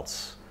in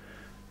wealth.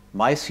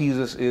 My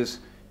thesis is,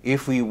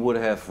 if we would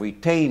have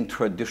retained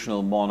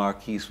traditional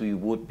monarchies, we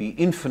would be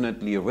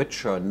infinitely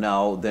richer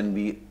now than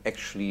we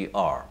actually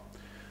are.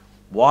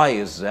 Why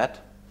is that?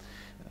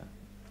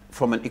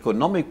 From an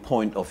economic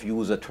point of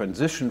view, the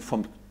transition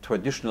from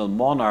traditional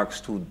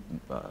monarchs to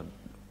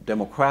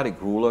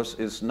democratic rulers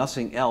is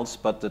nothing else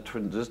but the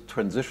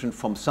transition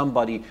from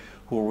somebody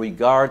who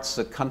regards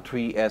the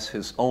country as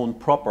his own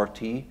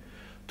property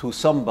to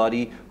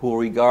somebody who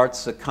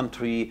regards the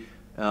country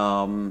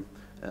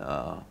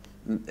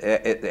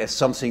as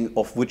something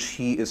of which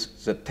he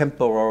is the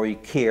temporary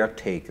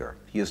caretaker.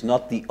 He is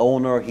not the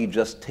owner, he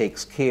just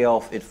takes care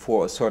of it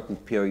for a certain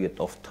period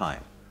of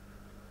time.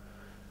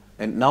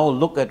 And now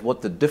look at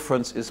what the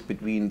difference is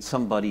between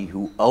somebody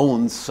who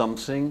owns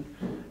something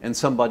and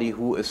somebody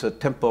who is a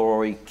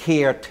temporary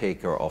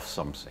caretaker of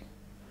something.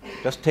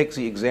 Just take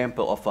the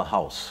example of a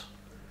house.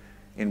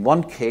 In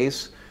one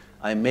case,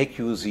 I make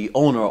you the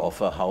owner of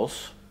a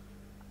house,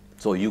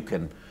 so you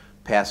can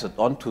pass it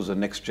on to the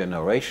next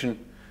generation.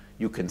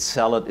 You can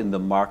sell it in the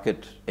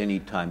market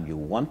anytime you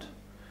want.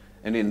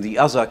 And in the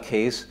other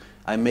case,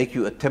 I make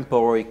you a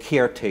temporary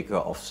caretaker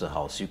of the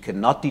house. You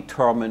cannot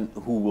determine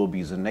who will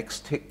be the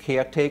next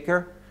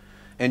caretaker,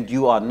 and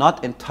you are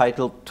not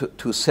entitled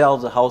to sell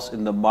the house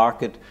in the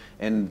market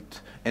and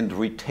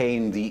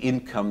retain the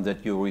income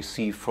that you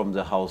receive from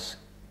the house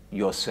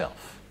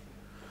yourself.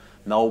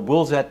 Now,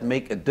 will that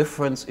make a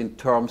difference in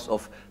terms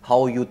of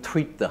how you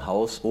treat the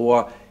house,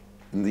 or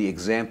in the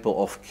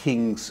example of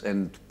kings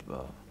and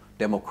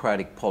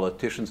democratic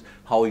politicians,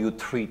 how you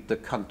treat the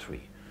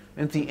country?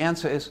 And the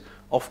answer is,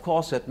 of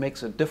course, that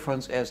makes a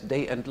difference as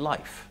day and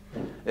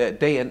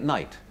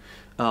night.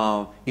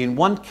 In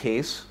one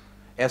case,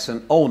 as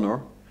an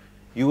owner,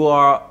 you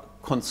are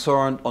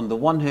concerned on the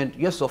one hand,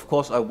 yes, of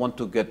course, I want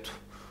to get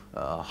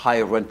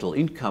high rental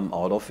income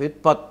out of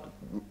it, but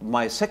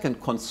my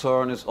second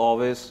concern is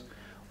always,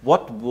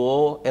 what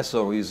will, as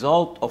a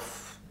result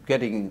of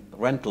getting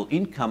rental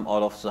income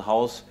out of the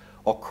house,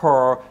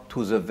 occur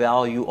to the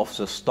value of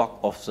the stock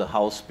of the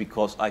house,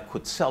 because I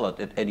could sell it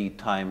at any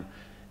time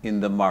in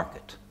the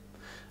market.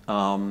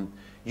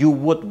 You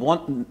would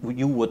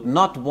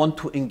not want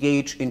to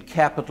engage in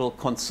capital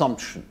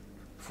consumption,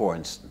 for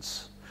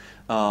instance.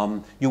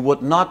 You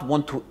would not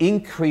want to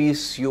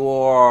increase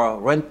your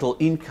rental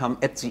income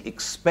at the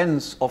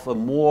expense of a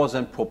more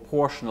than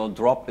proportional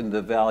drop in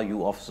the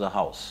value of the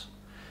house.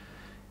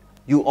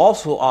 You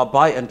also are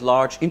by and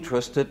large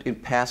interested in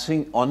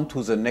passing on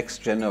to the next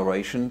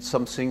generation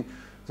something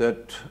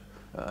that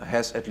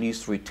has at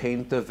least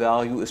retained the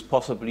value, is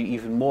possibly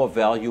even more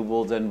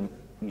valuable than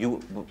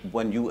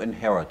when you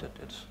inherited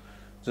it.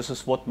 This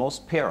is what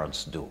most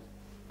parents do.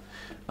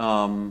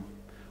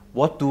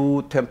 What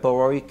do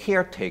temporary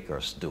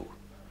caretakers do?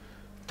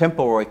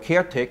 Temporary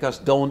caretakers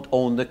don't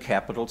own the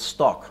capital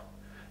stock.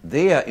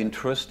 Their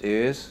interest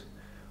is,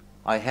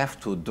 I have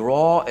to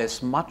draw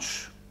as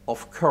much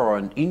of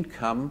current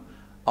income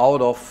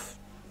out of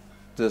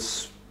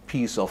this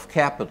piece of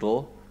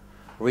capital,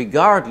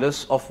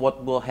 regardless of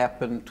what will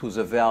happen to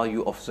the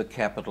value of the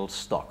capital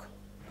stock.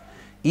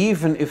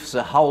 Even if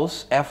the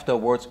house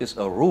afterwards is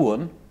a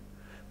ruin,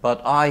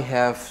 but I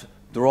have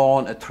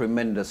drawn a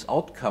tremendous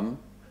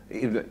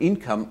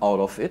income out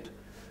of it,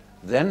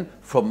 then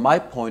from my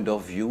point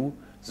of view,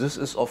 this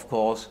is of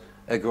course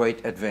a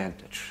great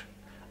advantage.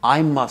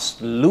 I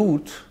must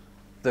loot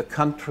the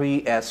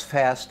country as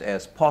fast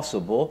as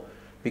possible,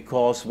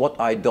 because what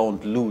I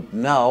don't loot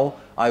now,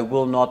 I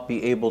will not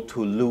be able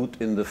to loot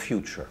in the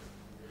future.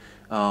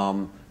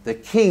 The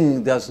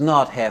king does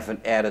not have an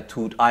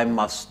attitude, I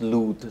must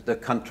loot the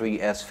country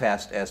as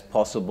fast as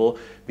possible,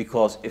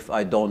 because if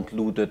I don't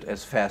loot it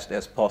as fast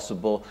as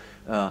possible,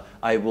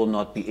 I will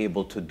not be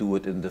able to do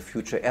it in the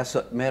future. As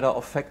a matter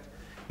of fact,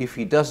 if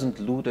he doesn't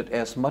loot it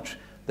as much,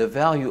 the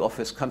value of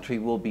his country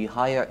will be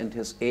higher and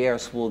his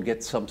heirs will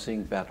get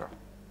something better.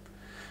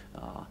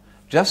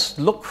 Just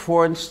look,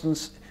 for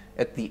instance,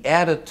 at the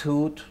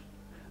attitude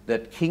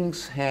that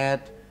kings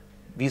had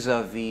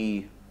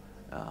vis-à-vis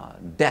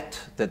debt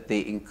that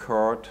they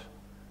incurred,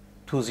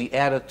 to the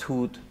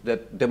attitude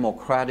that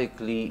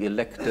democratically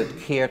elected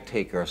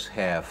caretakers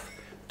have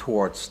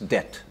towards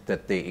debt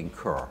that they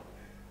incur.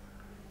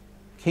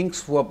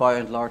 Kings were by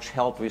and large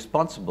held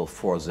responsible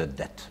for the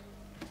debt.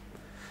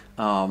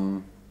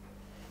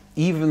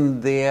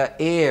 Even their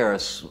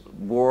heirs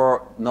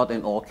were, not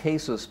in all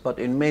cases, but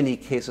in many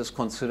cases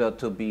considered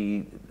to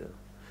be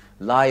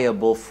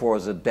liable for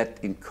the debt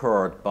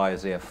incurred by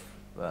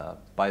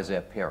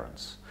their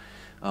parents.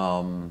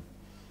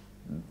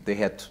 They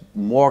had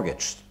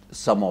mortgaged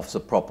some of the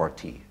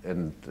property,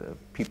 and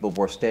people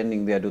were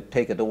standing there to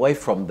take it away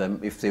from them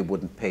if they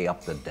wouldn't pay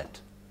up the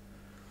debt.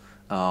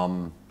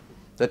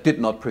 That did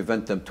not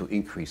prevent them to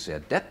increase their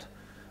debt,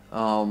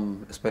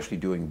 especially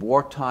during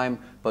wartime,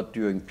 but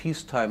during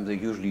peacetime they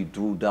usually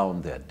drew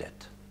down their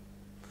debt.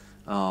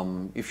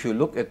 If you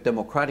look at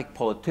democratic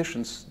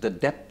politicians, the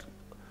debt,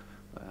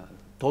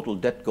 total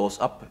debt goes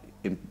up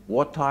in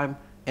wartime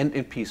and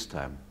in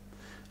peacetime.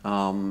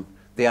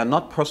 They are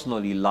not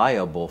personally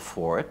liable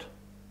for it.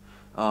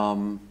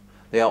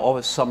 There are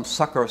always some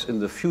suckers in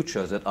the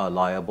future that are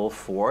liable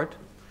for it.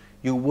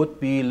 You would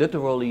be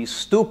literally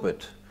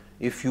stupid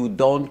if you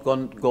don't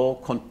go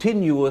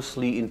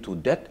continuously into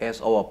debt,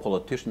 as our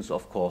politicians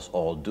of course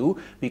all do,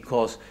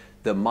 because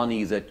the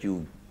money that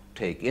you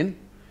take in,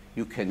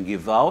 you can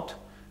give out,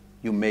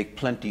 you make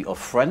plenty of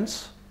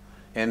friends,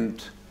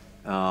 and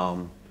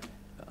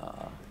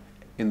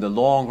in the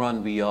long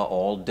run we are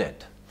all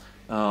dead.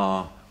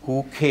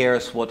 Who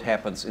cares what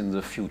happens in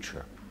the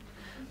future?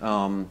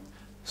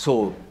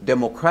 So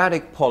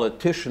democratic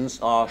politicians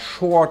are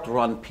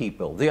short-run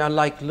people. They are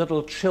like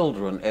little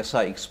children, as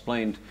I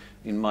explained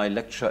in my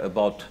lecture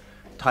about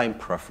time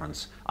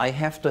preference. I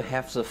have to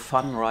have the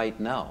fun right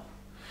now.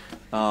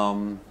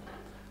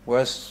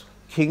 Whereas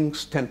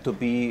kings tend to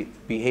be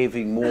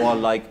behaving more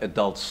like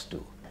adults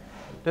do.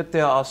 That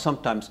there are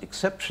sometimes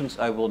exceptions,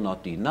 I will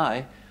not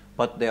deny,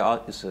 but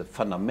there is a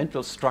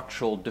fundamental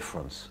structural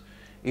difference.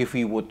 If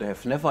we would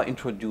have never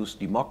introduced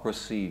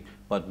democracy,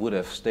 but would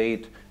have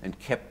stayed and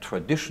kept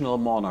traditional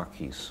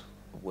monarchies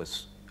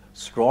with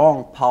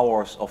strong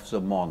powers of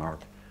the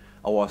monarch,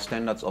 our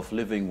standards of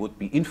living would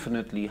be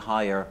infinitely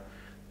higher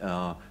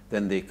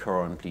than they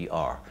currently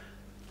are.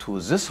 To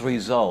this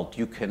result,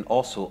 you can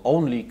also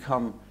only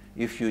come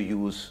if you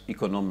use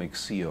economic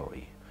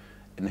theory.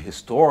 An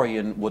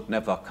historian would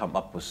never come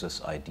up with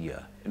this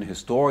idea. An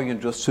historian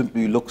just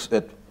simply looks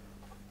at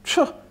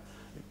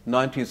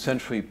 19th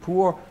century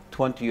poor,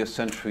 20th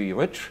century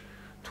rich,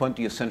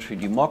 20th century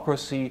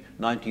democracy,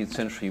 19th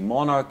century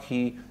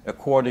monarchy,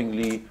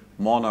 accordingly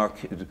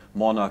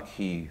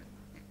monarchy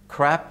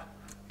crap,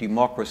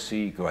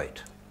 democracy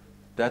great.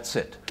 That's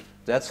it.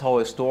 That's how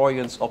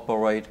historians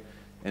operate,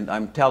 and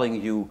I'm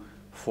telling you,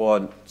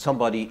 for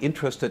somebody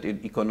interested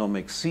in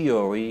economic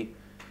theory,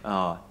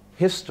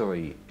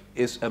 history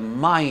is a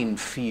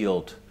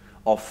minefield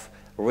of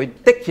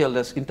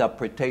ridiculous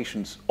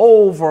interpretations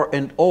over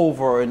and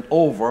over and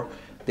over.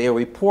 They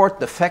report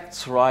the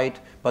facts right,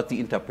 but the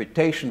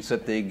interpretations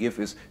that they give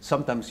is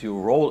sometimes you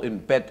roll in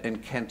bed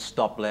and can't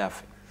stop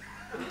laughing.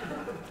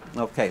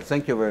 Okay,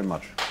 thank you very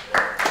much.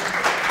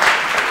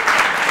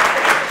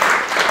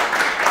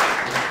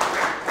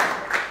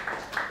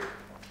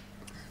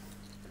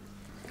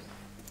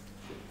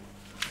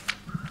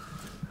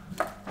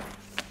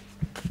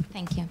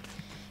 Thank you.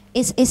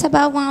 It's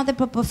about one of the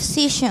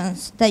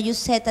propositions that you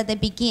said at the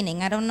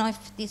beginning. I don't know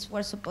if these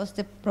were supposed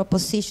to be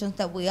propositions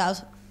that we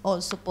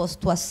all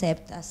supposed to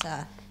accept as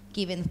a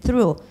given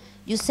through.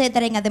 You said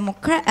that in a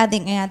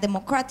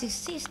democratic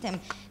system,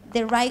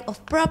 the right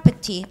of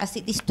property, as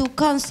these two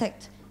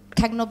concepts,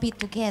 cannot be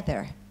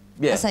together.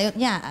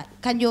 Yeah.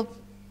 Can you?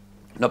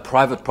 Now,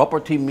 private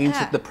property means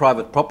that the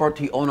private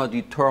property owner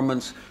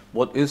determines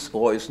what is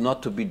or is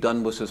not to be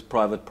done with his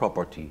private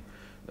property.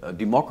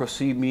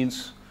 Democracy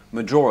means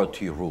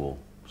majority rule.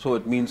 So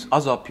it means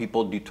other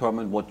people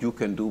determine what you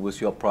can do with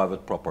your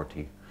private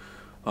property.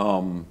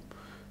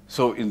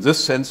 So in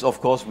this sense,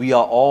 of course, we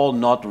are all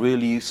not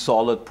really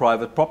solid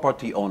private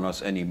property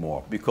owners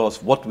anymore,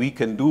 because what we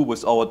can do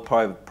with our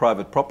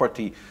private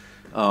property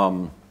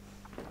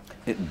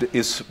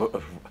is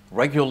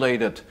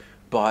regulated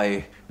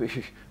by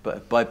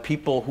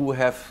people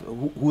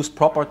whose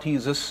property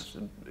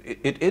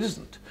it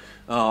isn't.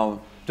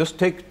 Just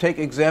take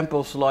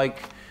examples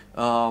like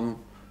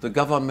the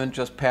government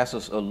just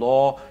passes a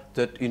law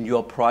that in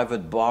your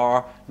private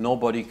bar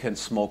nobody can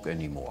smoke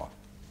anymore.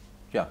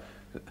 Yeah,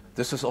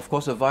 this is of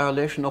course a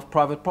violation of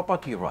private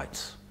property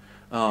rights.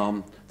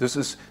 This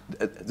is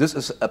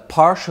a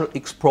partial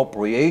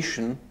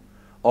expropriation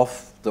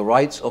of the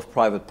rights of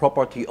private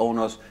property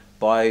owners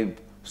by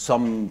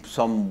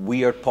some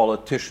weird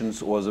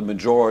politicians or the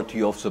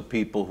majority of the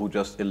people who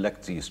just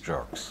elect these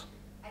jerks.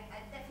 I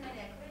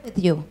definitely agree with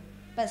you.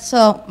 But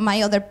so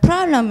my other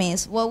problem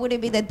is, what would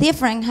it be the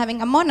difference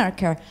having a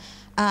monarchy?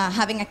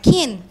 Having a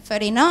king,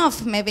 fair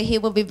enough, maybe he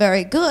will be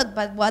very good,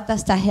 but what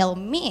does that help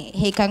me?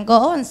 He can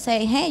go and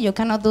say, hey, you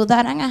cannot do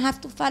that, and I have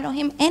to follow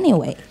him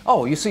anyway.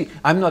 Oh, you see,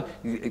 I'm not,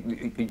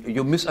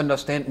 you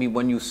misunderstand me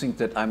when you think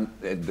that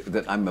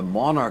I'm a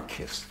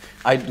monarchist.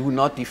 I do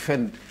not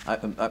defend,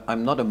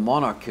 I'm not a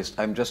monarchist,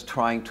 I'm just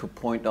trying to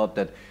point out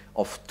that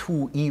of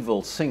two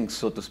evil things,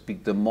 so to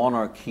speak, the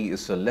monarchy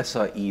is a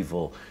lesser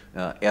evil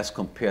as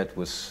compared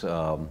with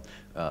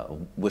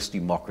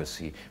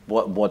democracy.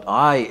 What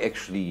I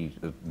actually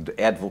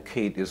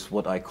advocate is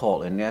what I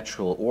call a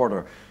natural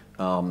order,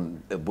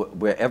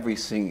 where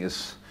everything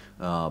is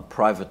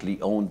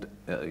privately owned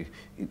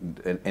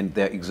and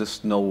there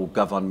exists no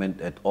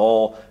government at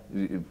all,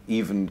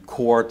 even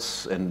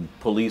courts and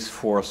police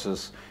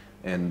forces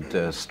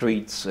and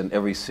streets and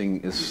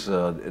everything is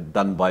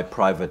done by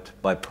private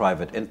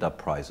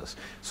enterprises.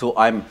 So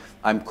I'm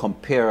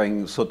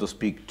comparing, so to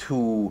speak,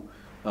 two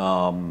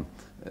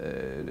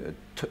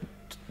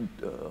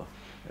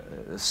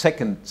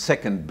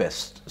second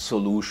best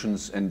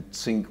solutions, and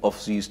think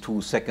of these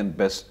two second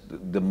best,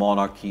 the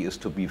monarchy is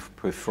to be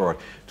preferred.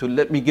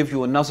 Let me give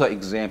you another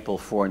example,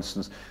 for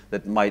instance,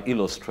 that might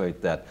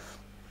illustrate that.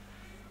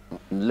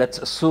 Let's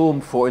assume,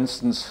 for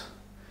instance,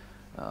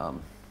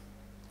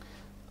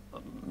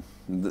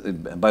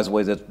 by the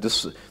way, that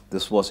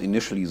this was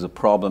initially the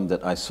problem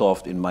that I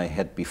solved in my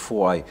head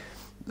before I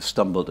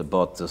stumbled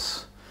upon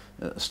this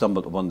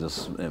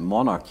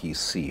monarchy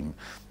theme.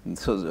 And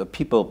so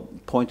people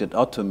pointed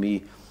out to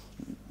me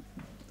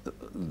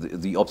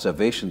the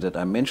observation that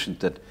I mentioned,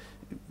 that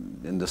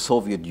in the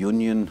Soviet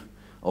Union,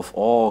 of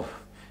all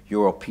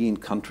European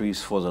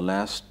countries for the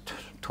last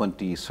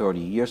 20, 30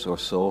 years or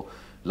so,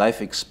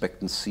 life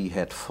expectancy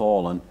had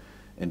fallen,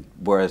 and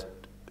whereas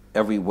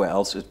everywhere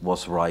else it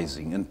was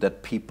rising, and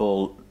that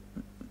people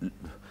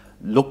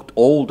looked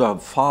older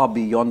far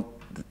beyond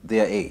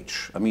their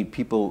age. I mean,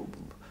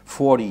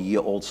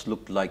 40-year-olds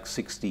looked like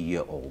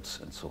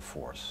 60-year-olds and so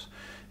forth.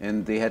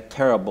 And they had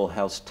terrible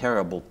health,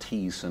 terrible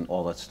teeth and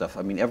all that stuff.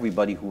 I mean,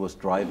 everybody who was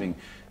driving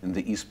in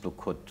the East Bloc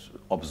could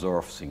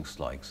observe things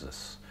like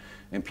this.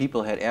 And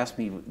people had asked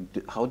me,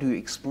 how do you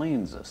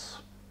explain this?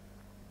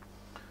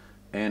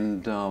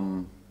 And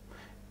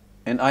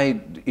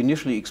I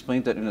initially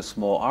explained that in a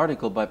small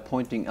article by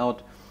pointing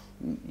out,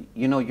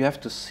 you know, you have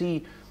to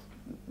see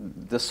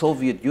the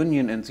Soviet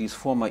Union and these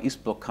former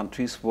East Bloc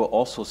countries were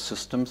also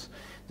systems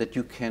that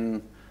you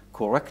can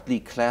correctly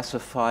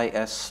classify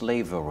as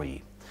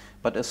slavery,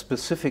 but a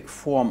specific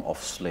form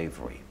of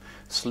slavery.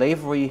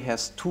 Slavery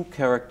has two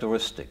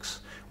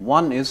characteristics.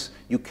 One is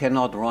you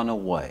cannot run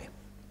away.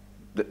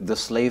 The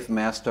slave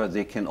master,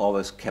 they can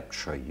always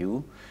capture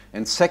you.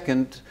 And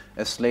second,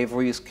 a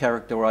slavery is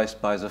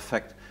characterized by the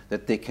fact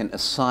that they can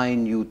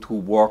assign you to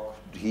work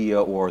here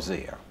or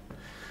there.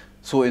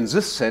 So in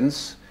this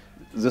sense,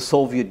 the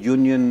Soviet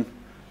Union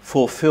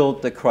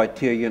fulfilled the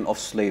criterion of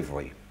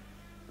slavery.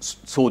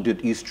 So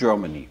did East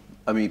Germany.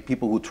 I mean,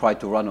 people who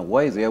tried to run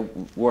away there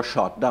were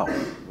shot down,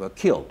 were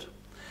killed.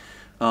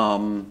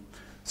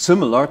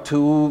 Similar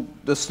to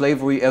the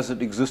slavery as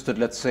it existed,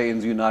 let's say, in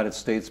the United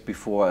States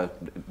before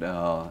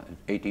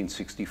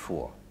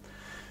 1864.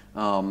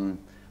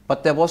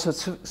 But there was a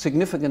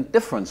significant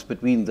difference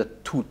between the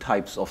two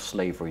types of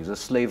slavery, the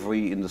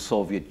slavery in the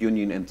Soviet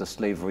Union and the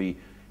slavery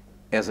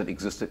as it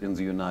existed in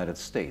the United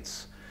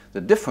States.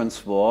 The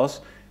difference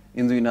was,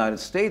 in the United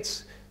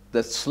States,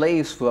 that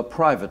slaves were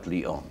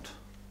privately owned.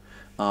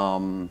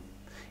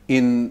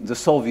 In the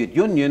Soviet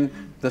Union,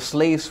 the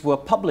slaves were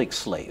public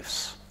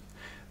slaves.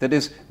 That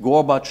is,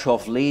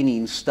 Gorbachev,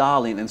 Lenin,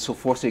 Stalin, and so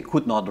forth, they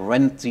could not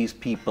rent these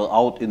people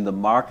out in the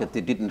market. They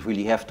didn't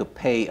really have to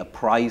pay a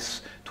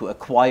price to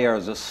acquire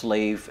the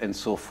slave and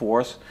so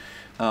forth.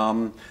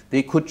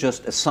 They could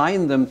just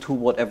assign them to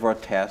whatever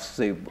tasks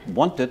they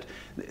wanted.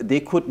 They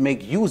could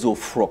make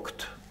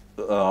usufruct,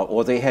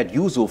 or they had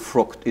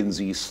usufruct in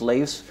these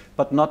slaves,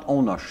 but not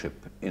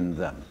ownership in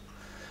them.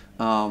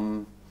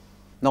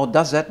 Now,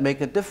 does that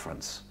make a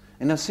difference?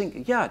 And I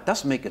think, yeah, it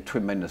does make a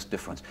tremendous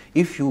difference.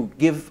 If you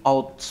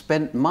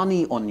spend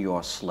money on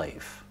your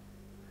slave,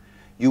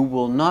 you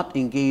will not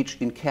engage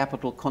in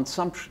capital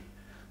consumption.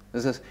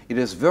 It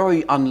is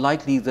very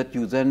unlikely that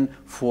you then,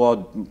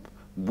 for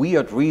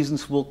weird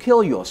reasons, will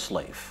kill your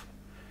slave,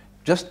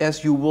 just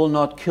as you will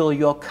not kill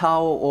your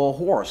cow or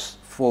horse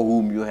for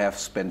whom you have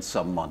spent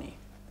some money.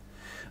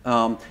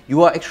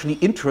 You are actually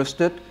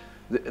interested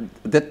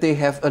that they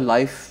have a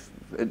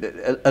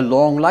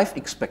long life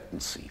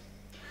expectancy.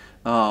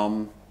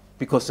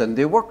 Because then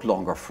they work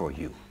longer for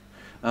you.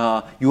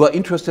 You are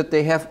interested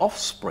they have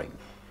offspring,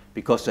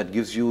 because that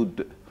gives you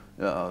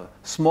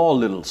small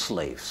little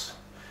slaves.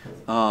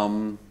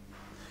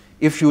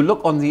 If you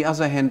look, on the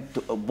other hand,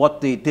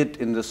 what they did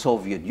in the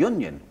Soviet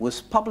Union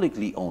with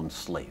publicly owned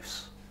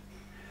slaves,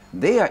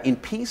 there in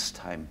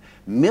peacetime,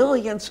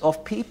 millions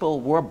of people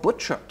were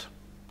butchered,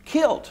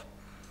 killed.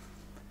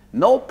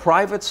 No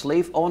private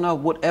slave owner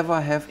would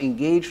ever have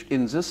engaged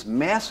in this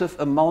massive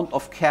amount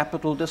of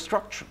capital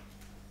destruction.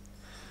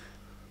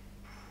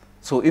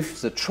 So if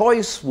the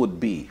choice would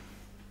be,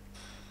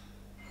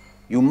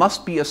 you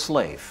must be a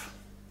slave,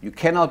 you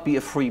cannot be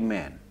a free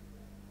man,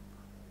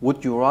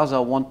 would you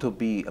rather want to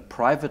be a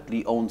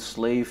privately owned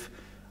slave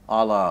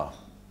a la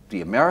the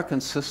American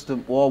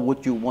system, or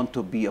would you want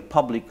to be a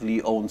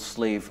publicly owned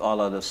slave a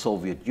la the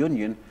Soviet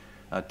Union?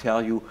 I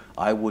tell you,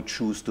 I would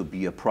choose to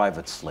be a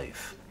private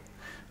slave.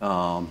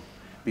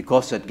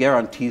 Because that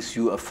guarantees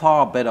you a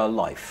far better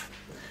life.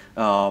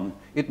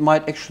 It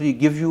might actually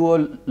give you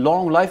a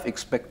long life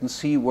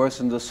expectancy, whereas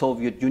in the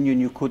Soviet Union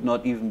you could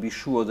not even be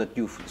sure that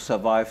you've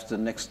survived the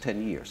next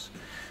 10 years.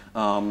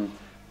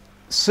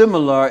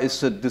 Similar is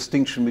the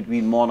distinction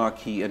between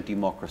monarchy and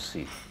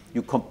democracy.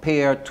 You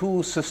compare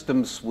two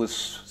systems with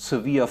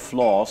severe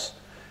flaws,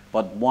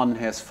 but one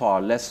has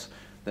far less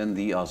than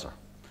the other.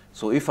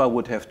 So if I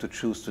would have to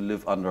choose to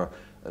live under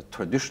a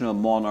traditional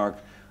monarch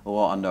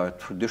or under a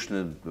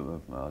traditional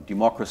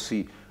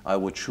democracy, I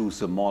would choose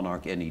the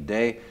monarch any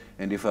day.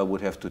 And if I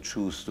would have to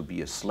choose to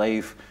be a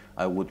slave,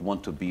 I would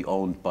want to be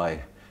owned by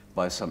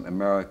some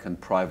American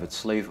private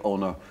slave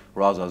owner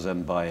rather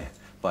than by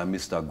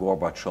Mr.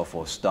 Gorbachev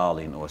or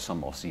Stalin or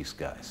some of these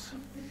guys.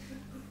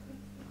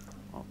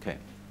 Okay.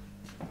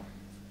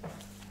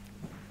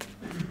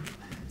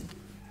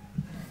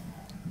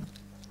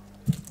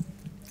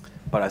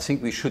 But I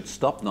think we should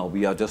stop now.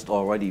 We are just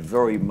already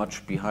very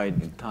much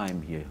behind in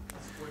time here,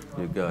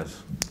 you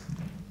guys.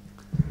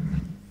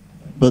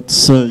 But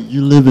sir,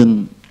 you live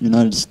in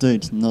United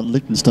States, not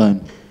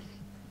Liechtenstein.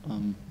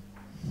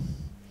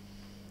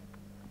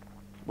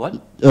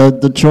 What?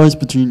 The choice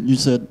between, you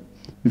said,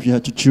 if you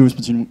had to choose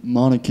between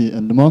monarchy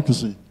and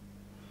democracy,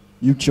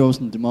 you've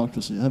chosen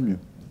democracy, haven't you?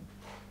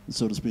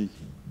 So to speak.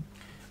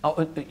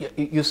 Oh,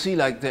 you see,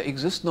 like, there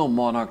exist no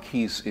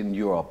monarchies in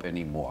Europe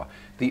anymore.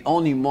 The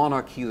only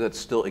monarchy that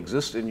still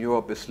exists in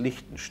Europe is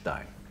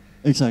Liechtenstein.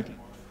 Exactly.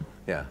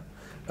 Yeah,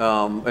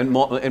 and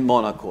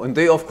Monaco, and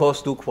they of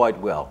course do quite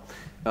well.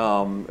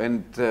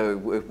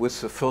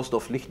 With the first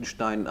of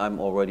Liechtenstein, I'm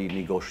already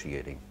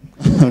negotiating.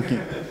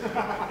 Okay.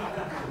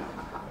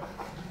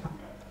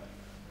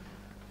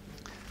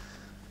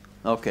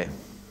 Okay,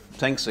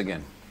 thanks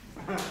again.